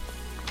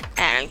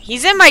 I don't know.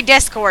 He's in my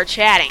Discord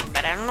chatting,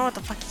 but I don't know what the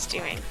fuck he's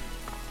doing.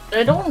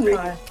 I don't really.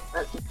 Hi.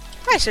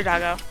 Hi, Sir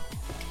Doggo.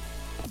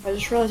 I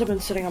just realized I've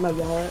been sitting on my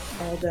wallet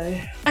all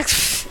day.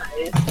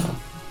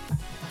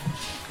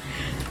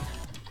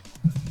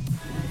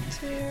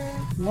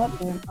 What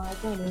am I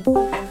gonna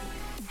do?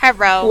 Hi,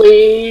 bro.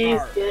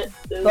 Please get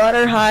this.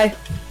 Butter, hi.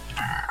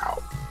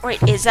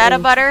 Wait, is that a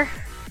Butter?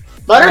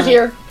 Butter's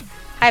here.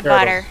 Hi,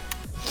 Butter.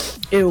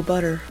 Ew,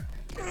 butter.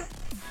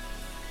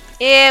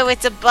 Ew,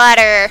 it's a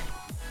Butter.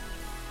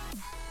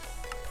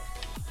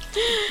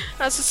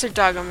 That's what Sir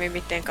Doggo made me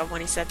think of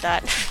when he said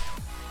that.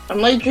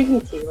 I'm like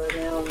drinking tea right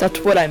now. That's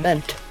what I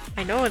meant.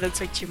 I know that's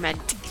what you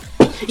meant.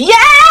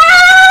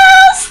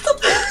 Yes!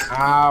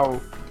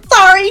 Ow.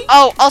 Sorry.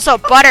 Oh, also,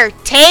 Butter,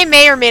 Tay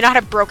may or may not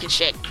have broken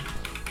shit.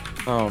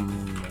 And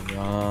then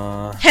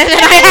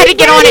I had to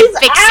get on and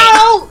fix it.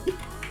 out!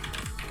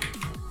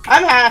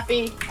 I'm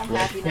happy. I'm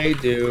happy. They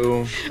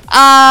do.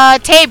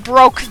 Tay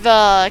broke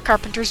the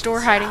carpenter's door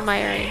hiding my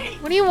area.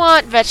 What do you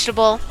want,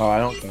 vegetable? Oh, I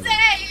don't care.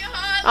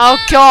 Oh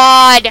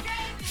god!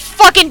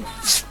 Fucking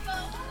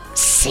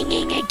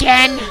singing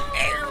again.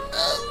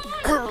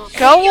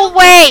 Go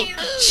away!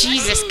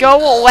 Jesus,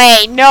 go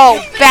away!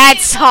 No, bad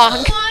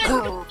song.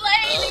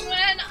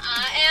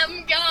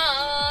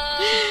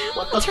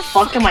 What the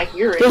fuck am I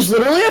hearing? There's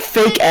literally a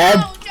fake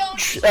ad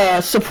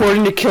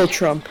supporting to kill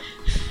Trump.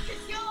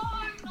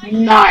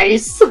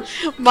 Nice.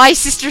 My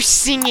sister's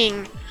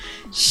singing.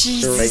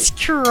 Jesus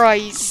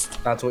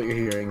Christ. That's what you're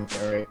hearing,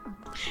 alright.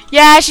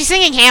 Yeah, she's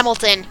singing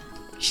Hamilton.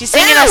 She's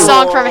singing a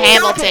song from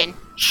Hamilton.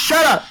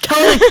 Shut up!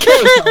 Tell me to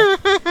kill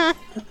yourself!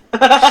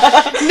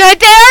 No,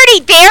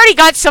 they already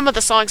got some of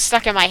the songs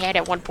stuck in my head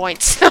at one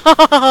point. So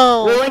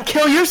Well, then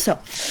kill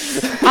yourself.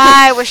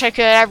 I wish I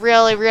could. I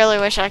really, really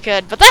wish I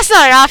could. But that's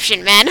not an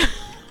option, man.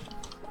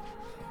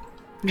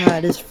 Yeah,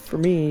 it is for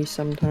me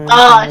sometimes. when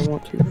I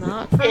want to.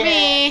 Not for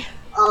me.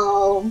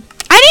 Um.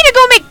 I need to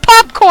go make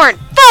popcorn.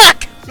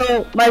 Fuck.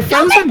 So my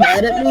friends are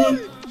mad at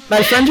me.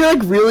 My friends are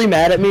like really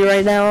mad at me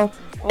right now.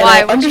 And Why?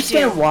 I What'd you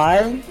understand do?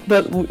 why,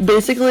 but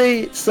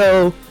basically,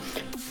 so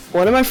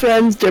one of my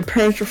friends, their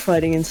parents were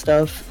fighting and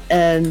stuff,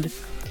 and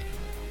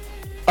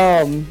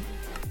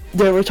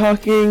they were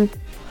talking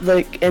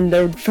like, and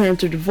their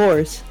parents are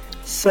divorced.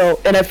 So,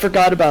 and I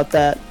forgot about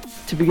that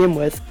to begin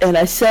with. And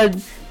I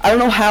said, I don't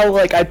know how,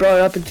 like, I brought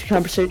it up into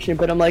conversation,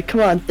 but I'm like,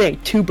 come on,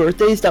 think, 2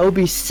 birthdays, that would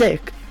be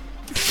sick.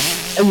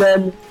 And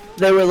then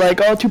they were like,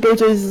 oh, 2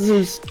 birthdays is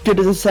as good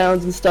as it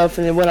sounds and stuff,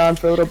 and it went on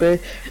for a little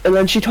bit. And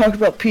then she talked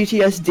about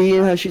PTSD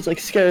and how she's, like,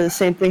 scared of the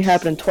same thing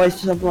happening twice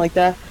or something like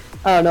that.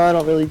 I don't know, I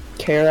don't really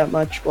care that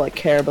much. Well, I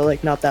care, but,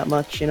 like, not that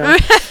much, you know?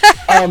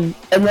 And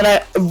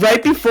then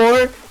right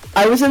before,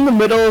 I was in the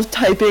middle of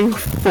typing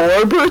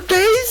 4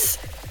 birthdays,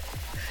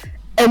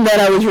 and then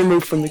I was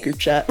removed from the group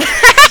chat.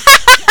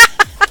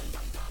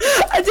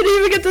 I didn't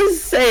even get to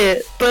say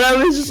it, but I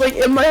was just like,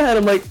 in my head,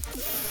 I'm like,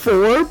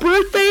 4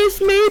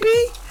 birthdays,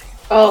 maybe?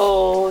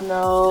 Oh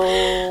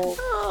no.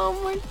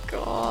 Oh my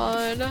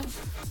god.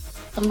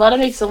 I'm about to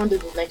make someone do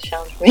the next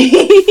challenge for me.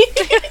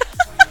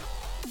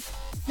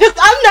 Just,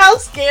 I'm now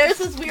scared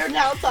since we are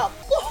now top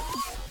 4.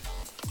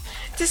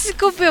 This is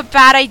gonna be a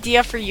bad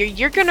idea for you.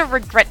 You're gonna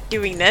regret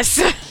doing this.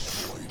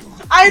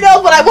 I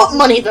know, but I want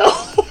money though.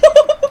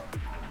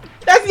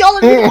 That's the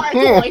only reason why I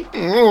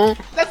joined.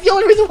 That's the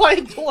only reason why I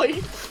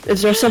joined.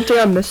 Is there something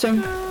I'm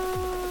missing?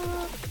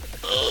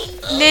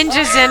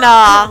 Ninja's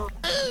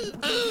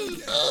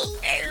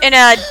in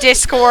a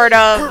Discord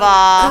of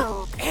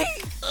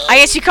I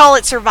guess you call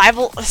it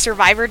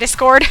Survivor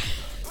Discord.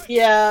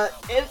 Yeah,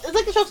 it's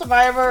like the show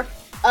Survivor.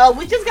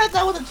 We just got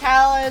done with a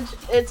challenge.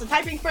 It's a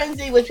typing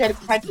frenzy, which had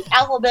to type the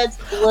alphabets.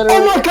 Literally.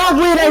 Oh my god,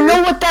 wait, I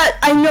know what that,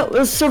 I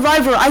know,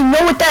 Survivor, I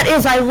know what that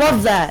is, I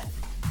love that.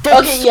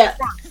 Okay, yeah.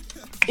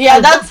 Yeah,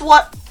 that's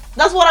what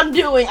I'm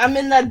doing. I'm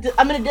in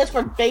a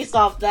Discord based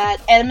off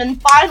that, and I'm in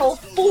Final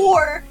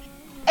 4,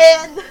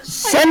 and...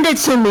 Send it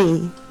to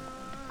me.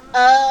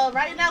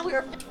 Right now we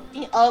are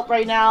finishing up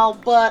right now,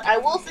 but I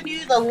will send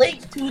you the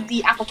link to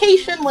the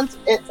application once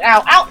it's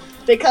now out,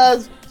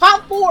 because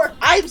top 4,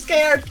 I'm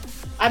scared.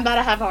 I'm about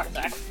to have a heart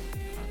attack.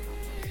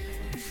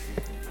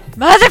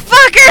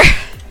 Motherfucker!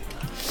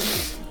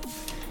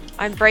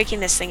 I'm breaking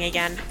this thing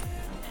again.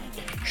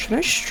 Should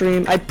I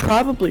stream? I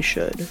probably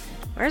should.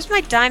 Where's my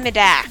diamond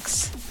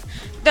axe?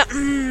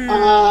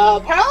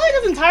 Apparently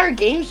this entire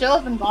game show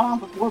has been going on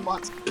for 4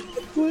 months.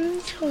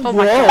 Oh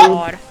my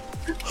god.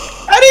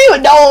 I didn't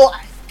even know.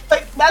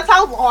 Like, that's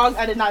how long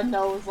I did not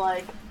know. It was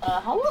like,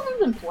 how long have I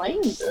been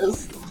playing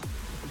this?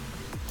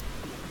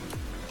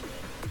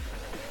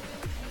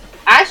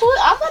 Actually,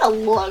 I'm gonna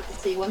look to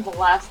see when's the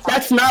last time.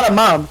 That's not a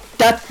mom.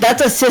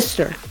 That's a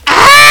sister.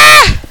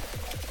 Ah!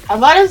 I'm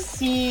about to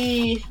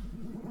see.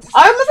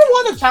 I remember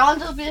one of the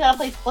challenges we had to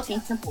play fucking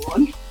Simple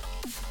Run.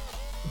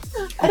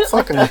 I'm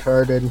fucking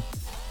retarded.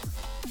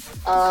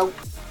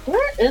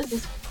 Where is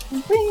this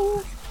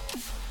thing?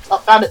 Oh,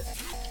 found it.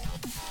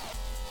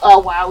 Oh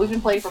wow, we've been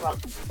playing for about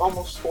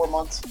almost 4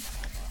 months.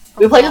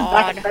 We played this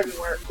back in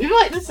February. We've been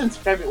playing this since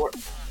February.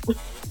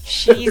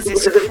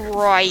 Jesus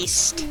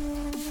Christ.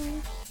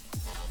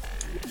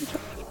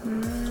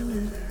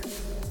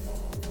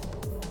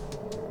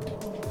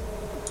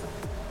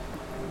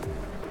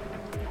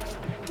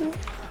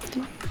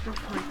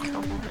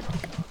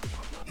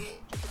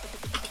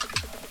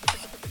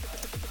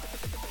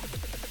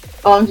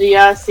 OMG,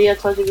 yeah, see, I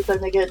told you we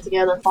couldn't get it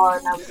together far,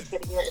 now we're just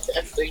gonna get into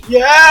F3.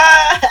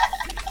 Yeah!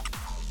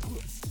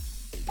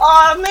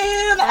 Oh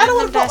man, I don't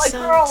want to put my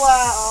girl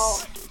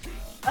out.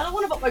 I don't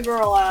want to put my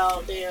girl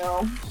out,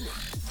 damn.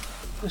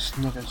 This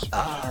nigga's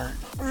hard.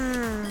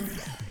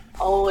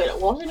 Oh wait,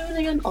 what was I doing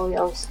again? Oh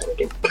yeah, I was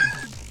editing.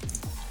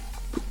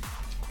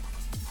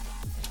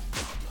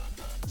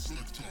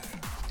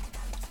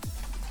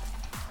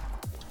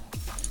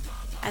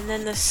 And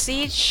then the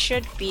seed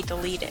should be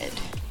deleted.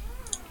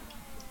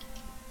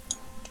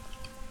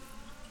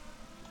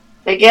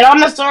 Hey, get on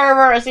the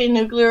server, I see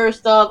nuclear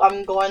stuff,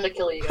 I'm going to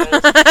kill you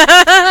guys.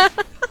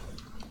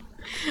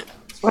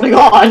 Swear to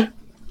God.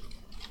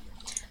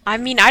 I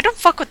mean, I don't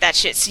fuck with that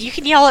shit, so you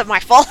can yell at my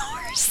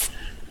followers.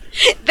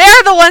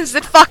 They're the ones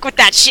that fuck with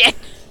that shit.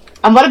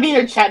 I'm gonna be in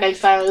your chat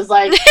next time. It's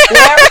like,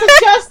 whoever's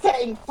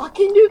suggesting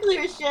fucking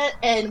nuclear shit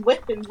and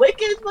wicked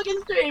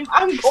fucking stream,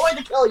 I'm going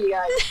to kill you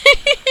guys.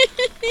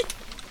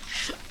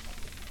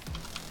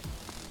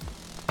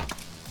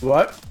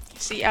 What?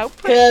 See,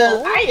 output.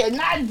 Cause I am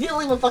not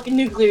dealing with fucking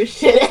nuclear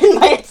shit in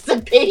my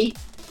SMP.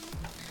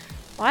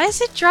 Why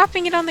is it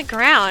dropping it on the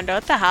ground?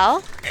 What the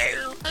hell?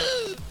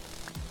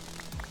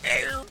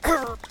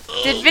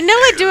 Did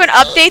Vanilla do an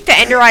update to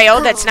Ender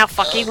IO that's now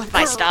fucking with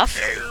my stuff?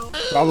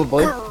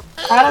 Probably.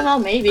 I don't know,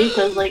 maybe,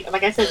 because like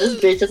I said, this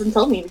bitch doesn't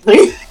tell me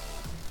anything.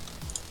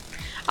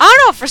 I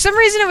don't know, for some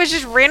reason it was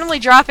just randomly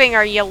dropping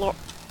our yellow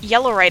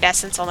right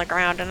essence on the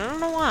ground, and I don't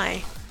know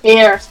why.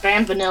 Here,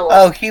 spam Vanilla.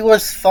 Oh, he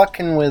was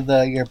fucking with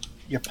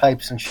your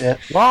pipes and shit.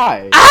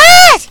 Why?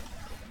 Ah!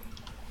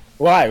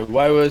 Why?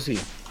 Why was he?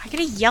 I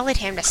gotta yell at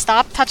him to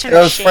stop touching It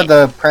my was shit. for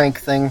the prank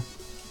thing.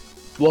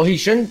 Well, he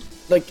shouldn't,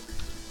 like...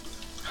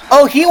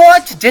 Oh, he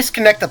wanted to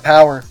disconnect the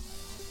power.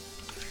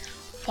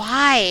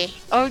 Why?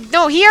 Oh,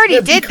 no, he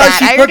already did because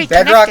that. I he already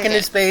put bedrock connected in it.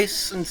 his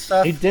base and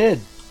stuff. He did.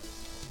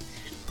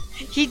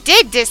 He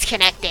did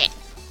disconnect it.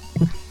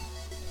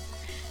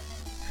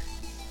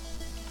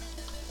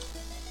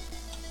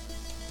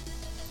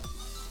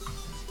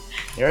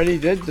 You already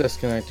did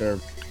disconnect our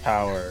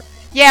power.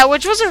 Yeah,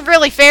 which wasn't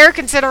really fair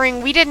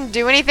considering we didn't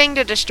do anything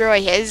to destroy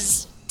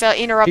his, to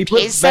interrupt He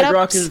put his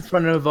bedrock setups. in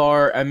front of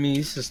our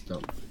ME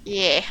system.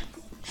 Yeah.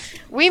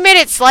 We made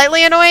it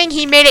slightly annoying.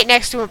 He made it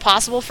next to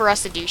impossible for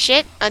us to do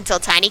shit until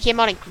Tiny came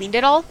out and cleaned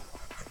it all.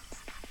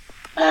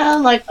 And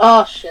I'm like,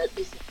 oh shit,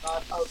 this is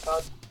not. Oh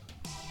god.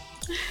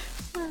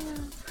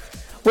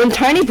 When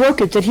Tiny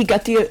broke it, did he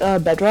get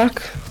the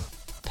bedrock?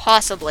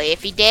 Possibly.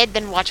 If he did,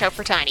 then watch out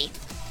for Tiny.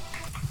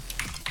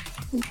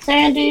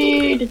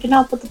 Sandy, did you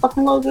not put the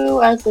fucking logo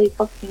as a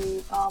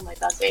fucking? Oh my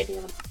god, Sandy,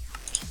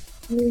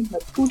 my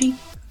booty.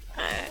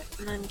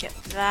 And then get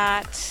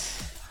that.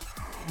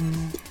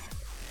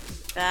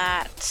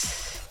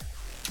 That.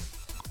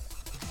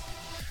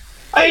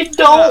 I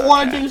don't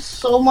want to do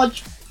so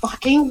much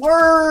fucking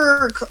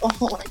work. Oh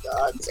my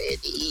god,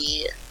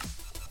 Sandy.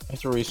 I have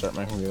to restart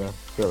my computer.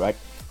 Be right back.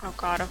 Oh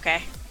god,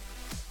 okay.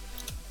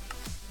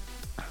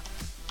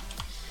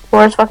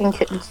 Where's fucking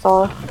kitten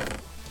star?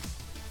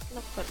 I'm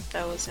gonna put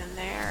those in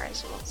there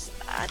as well as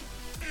that.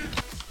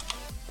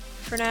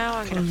 For now,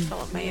 I'm gonna fill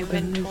up my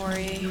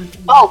inventory.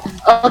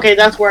 Oh, okay,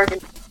 that's where I can.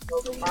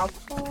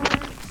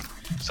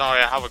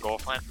 Sorry, I have a goal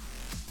plan.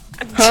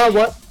 Huh,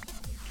 what?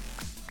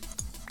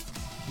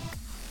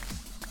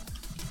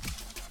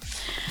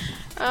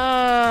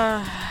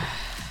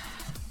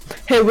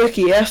 Hey,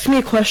 Wiki, ask me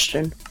a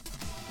question.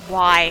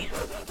 Why?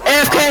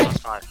 AFK!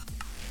 Fine.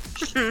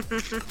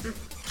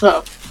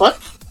 What?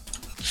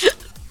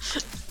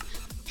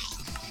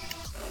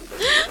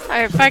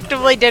 I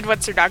effectively did what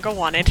Sudaga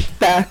wanted.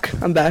 Back.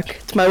 I'm back.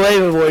 It's my way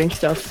of avoiding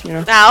stuff, you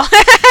know. Now.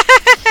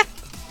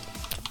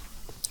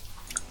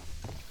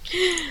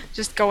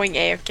 Just going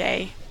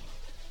AFK.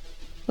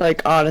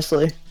 Like,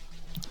 honestly.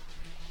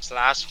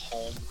 Slash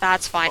home.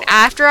 That's fine.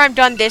 After I'm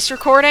done this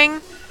recording,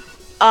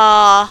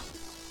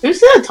 Who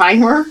set a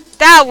timer?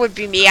 that would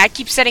be me. I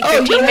keep setting Oh,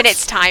 15 yes.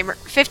 minutes timer,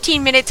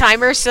 15-minute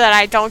timer so that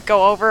I don't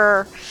go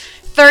over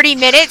 30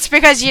 minutes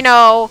because, you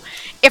know,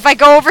 if I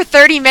go over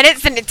 30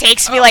 minutes, then it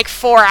takes me like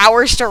 4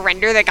 hours to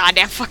render the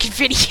goddamn fucking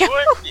video.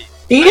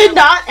 You did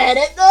not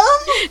edit them?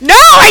 No,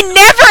 I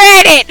never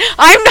edit!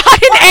 I'm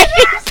not an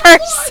editing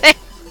person!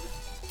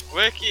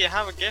 Wiki, I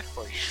have a gift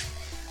for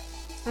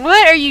you.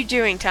 What are you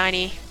doing,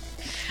 Tiny?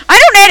 I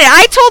don't edit.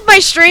 I told my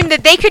stream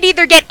that they could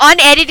either get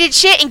unedited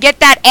shit and get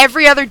that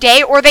every other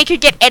day, or they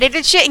could get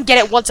edited shit and get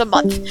it once a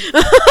month. they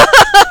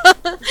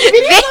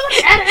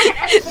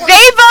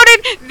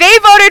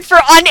voted for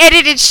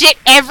unedited shit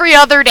every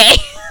other day.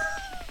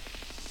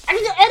 I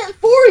need to edit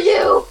for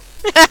you!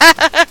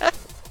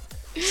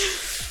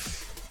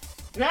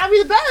 That'd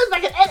be the best if I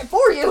can edit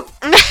for you!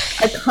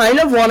 I kind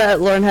of want to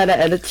learn how to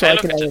edit so I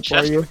Look can at the edit for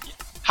chest. you.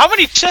 How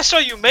many chests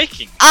are you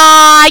making?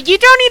 You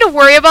don't need to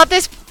worry about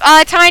this,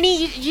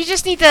 Tiny. You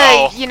just need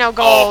to, you know,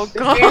 go.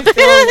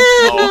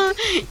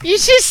 You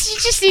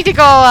just need to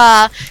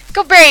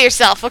go bury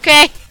yourself,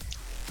 okay?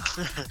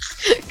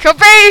 Go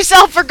bury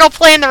yourself or go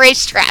play in the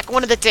racetrack.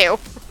 One of the two.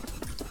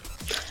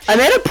 I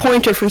made a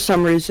pointer for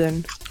some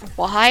reason.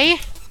 Why?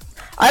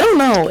 I don't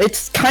know.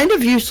 It's kind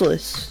of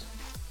useless.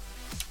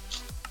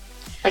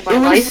 Like my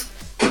life?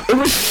 It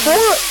was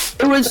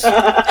for. It was.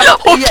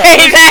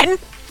 Okay then.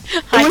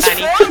 Hi, was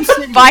Tiny.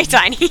 fun. Bye,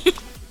 Tiny.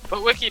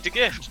 But Wiki, the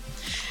gift.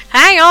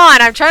 Hang on,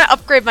 I'm trying to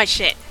upgrade my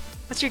shit.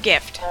 What's your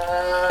gift?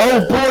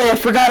 Oh boy, I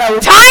forgot I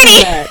was.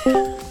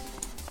 Tiny!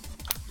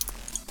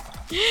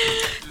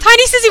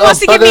 Tiny says he wants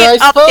to give me an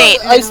update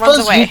and I then runs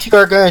suppose away. you two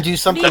are gonna do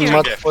something doing?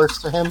 much worse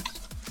to him.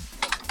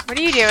 What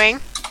are you doing?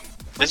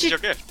 This is your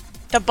gift.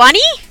 The bunny?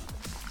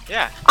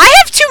 Yeah. I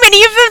have too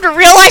many of them to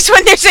realize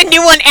when there's a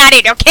new one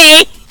added,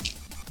 okay?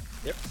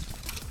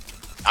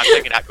 I'm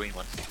taking that green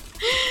one.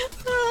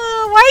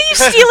 Why are you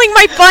stealing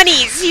my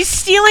bunnies? He's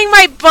stealing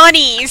my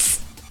bunnies.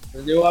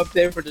 The new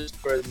update for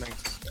Discord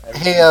makes.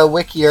 Hey,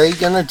 Wiki, are you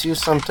gonna do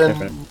something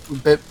a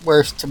bit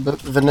worse to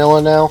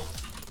vanilla now?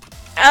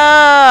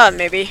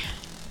 Maybe.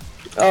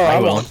 Oh, I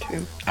will. want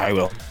to. I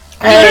will.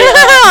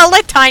 I'll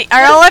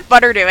let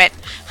Butter do it.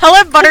 I'll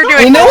let Butter do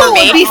it You know for what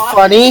would be me.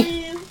 funny?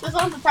 This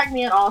one's attack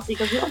me at Aussie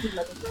because we don't do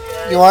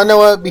nothing. You wanna know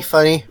what would be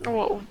funny?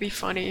 What would be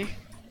funny?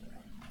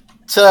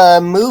 To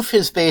move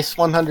his base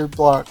 100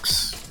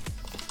 blocks.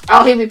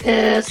 Oh, he'd be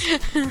pissed.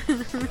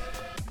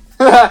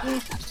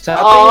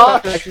 Sadly, I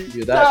can actually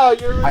do that. No,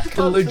 you're I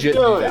can legit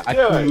do that. I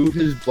can move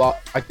his block.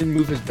 I can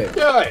move his base.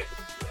 Do it.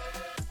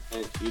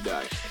 And you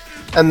die.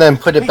 And then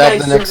put it back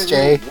the next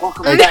day.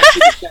 Welcome Like- back to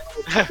the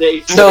channel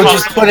today. No,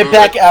 just put it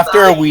back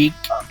after a week.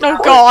 Oh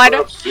God.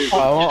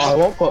 I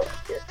won't put.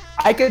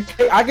 I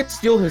could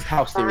steal his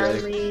house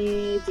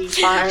theoretically.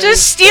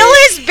 Just steal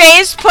his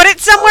base, put it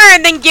somewhere,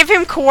 and then give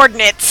him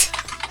coordinates.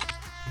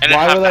 And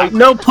Why would I?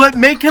 No,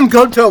 make him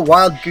go to a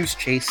wild goose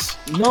chase.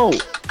 No,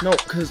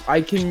 because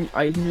I can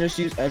just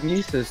use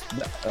amnesis,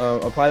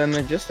 apply them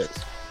logistics.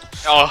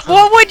 Oh,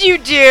 What would you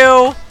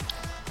do?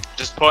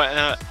 just put in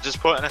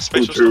a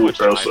special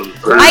storage.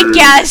 I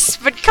guess,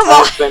 but come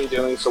on. I've been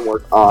doing some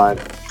work on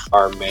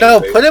our main No,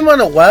 base put him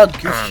on a wild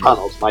goose chase.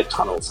 tunnels. My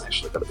tunnel's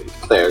actually gonna be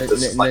there.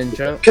 This is like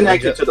Ninja,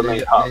 connected to the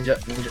main hub.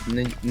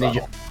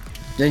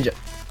 Ninja.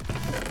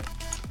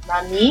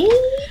 Nani?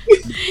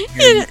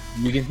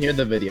 You can hear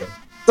the video.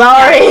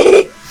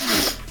 Sorry.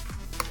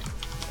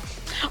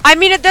 I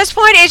mean, at this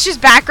point, it's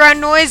just background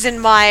noise in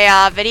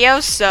my video,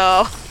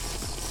 so.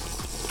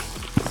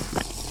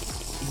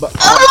 But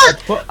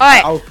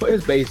Alright. I'll put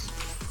his base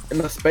in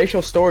the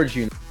spatial storage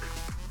unit,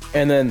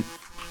 and then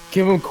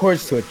give him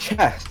cords to a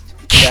chest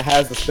that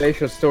has the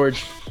spatial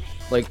storage,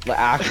 like the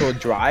actual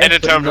drive. And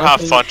then tell him to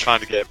have fun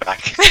trying to get it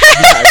back.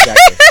 Yeah,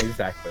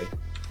 exactly.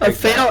 A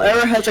fatal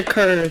error has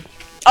occurred.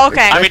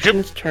 Okay. I mean,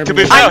 to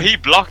be fair, he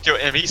blocked your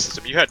ME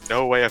system. You had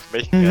no way of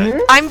making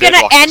it. I'm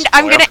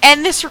gonna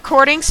end this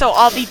recording, so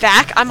I'll be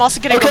back. I'm also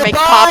gonna go make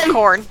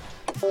popcorn.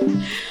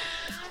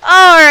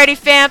 Alrighty,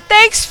 fam.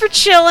 Thanks for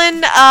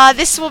chilling.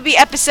 This will be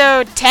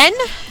episode 10.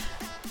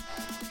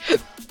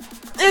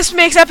 This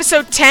makes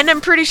episode 10, I'm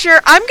pretty sure.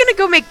 I'm gonna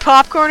go make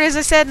popcorn, as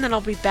I said, and then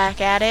I'll be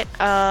back at it.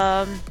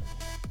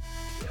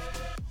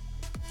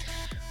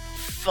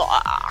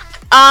 Fuck.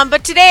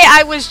 But today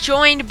I was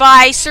joined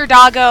by Sir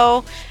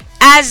Doggo,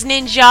 as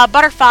Ninja,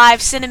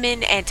 Butter5,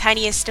 Cinnamon, and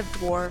Tiniest of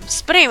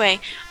Dwarves. But anyway,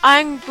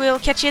 I will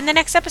catch you in the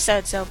next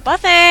episode, so bye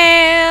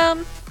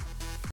fam!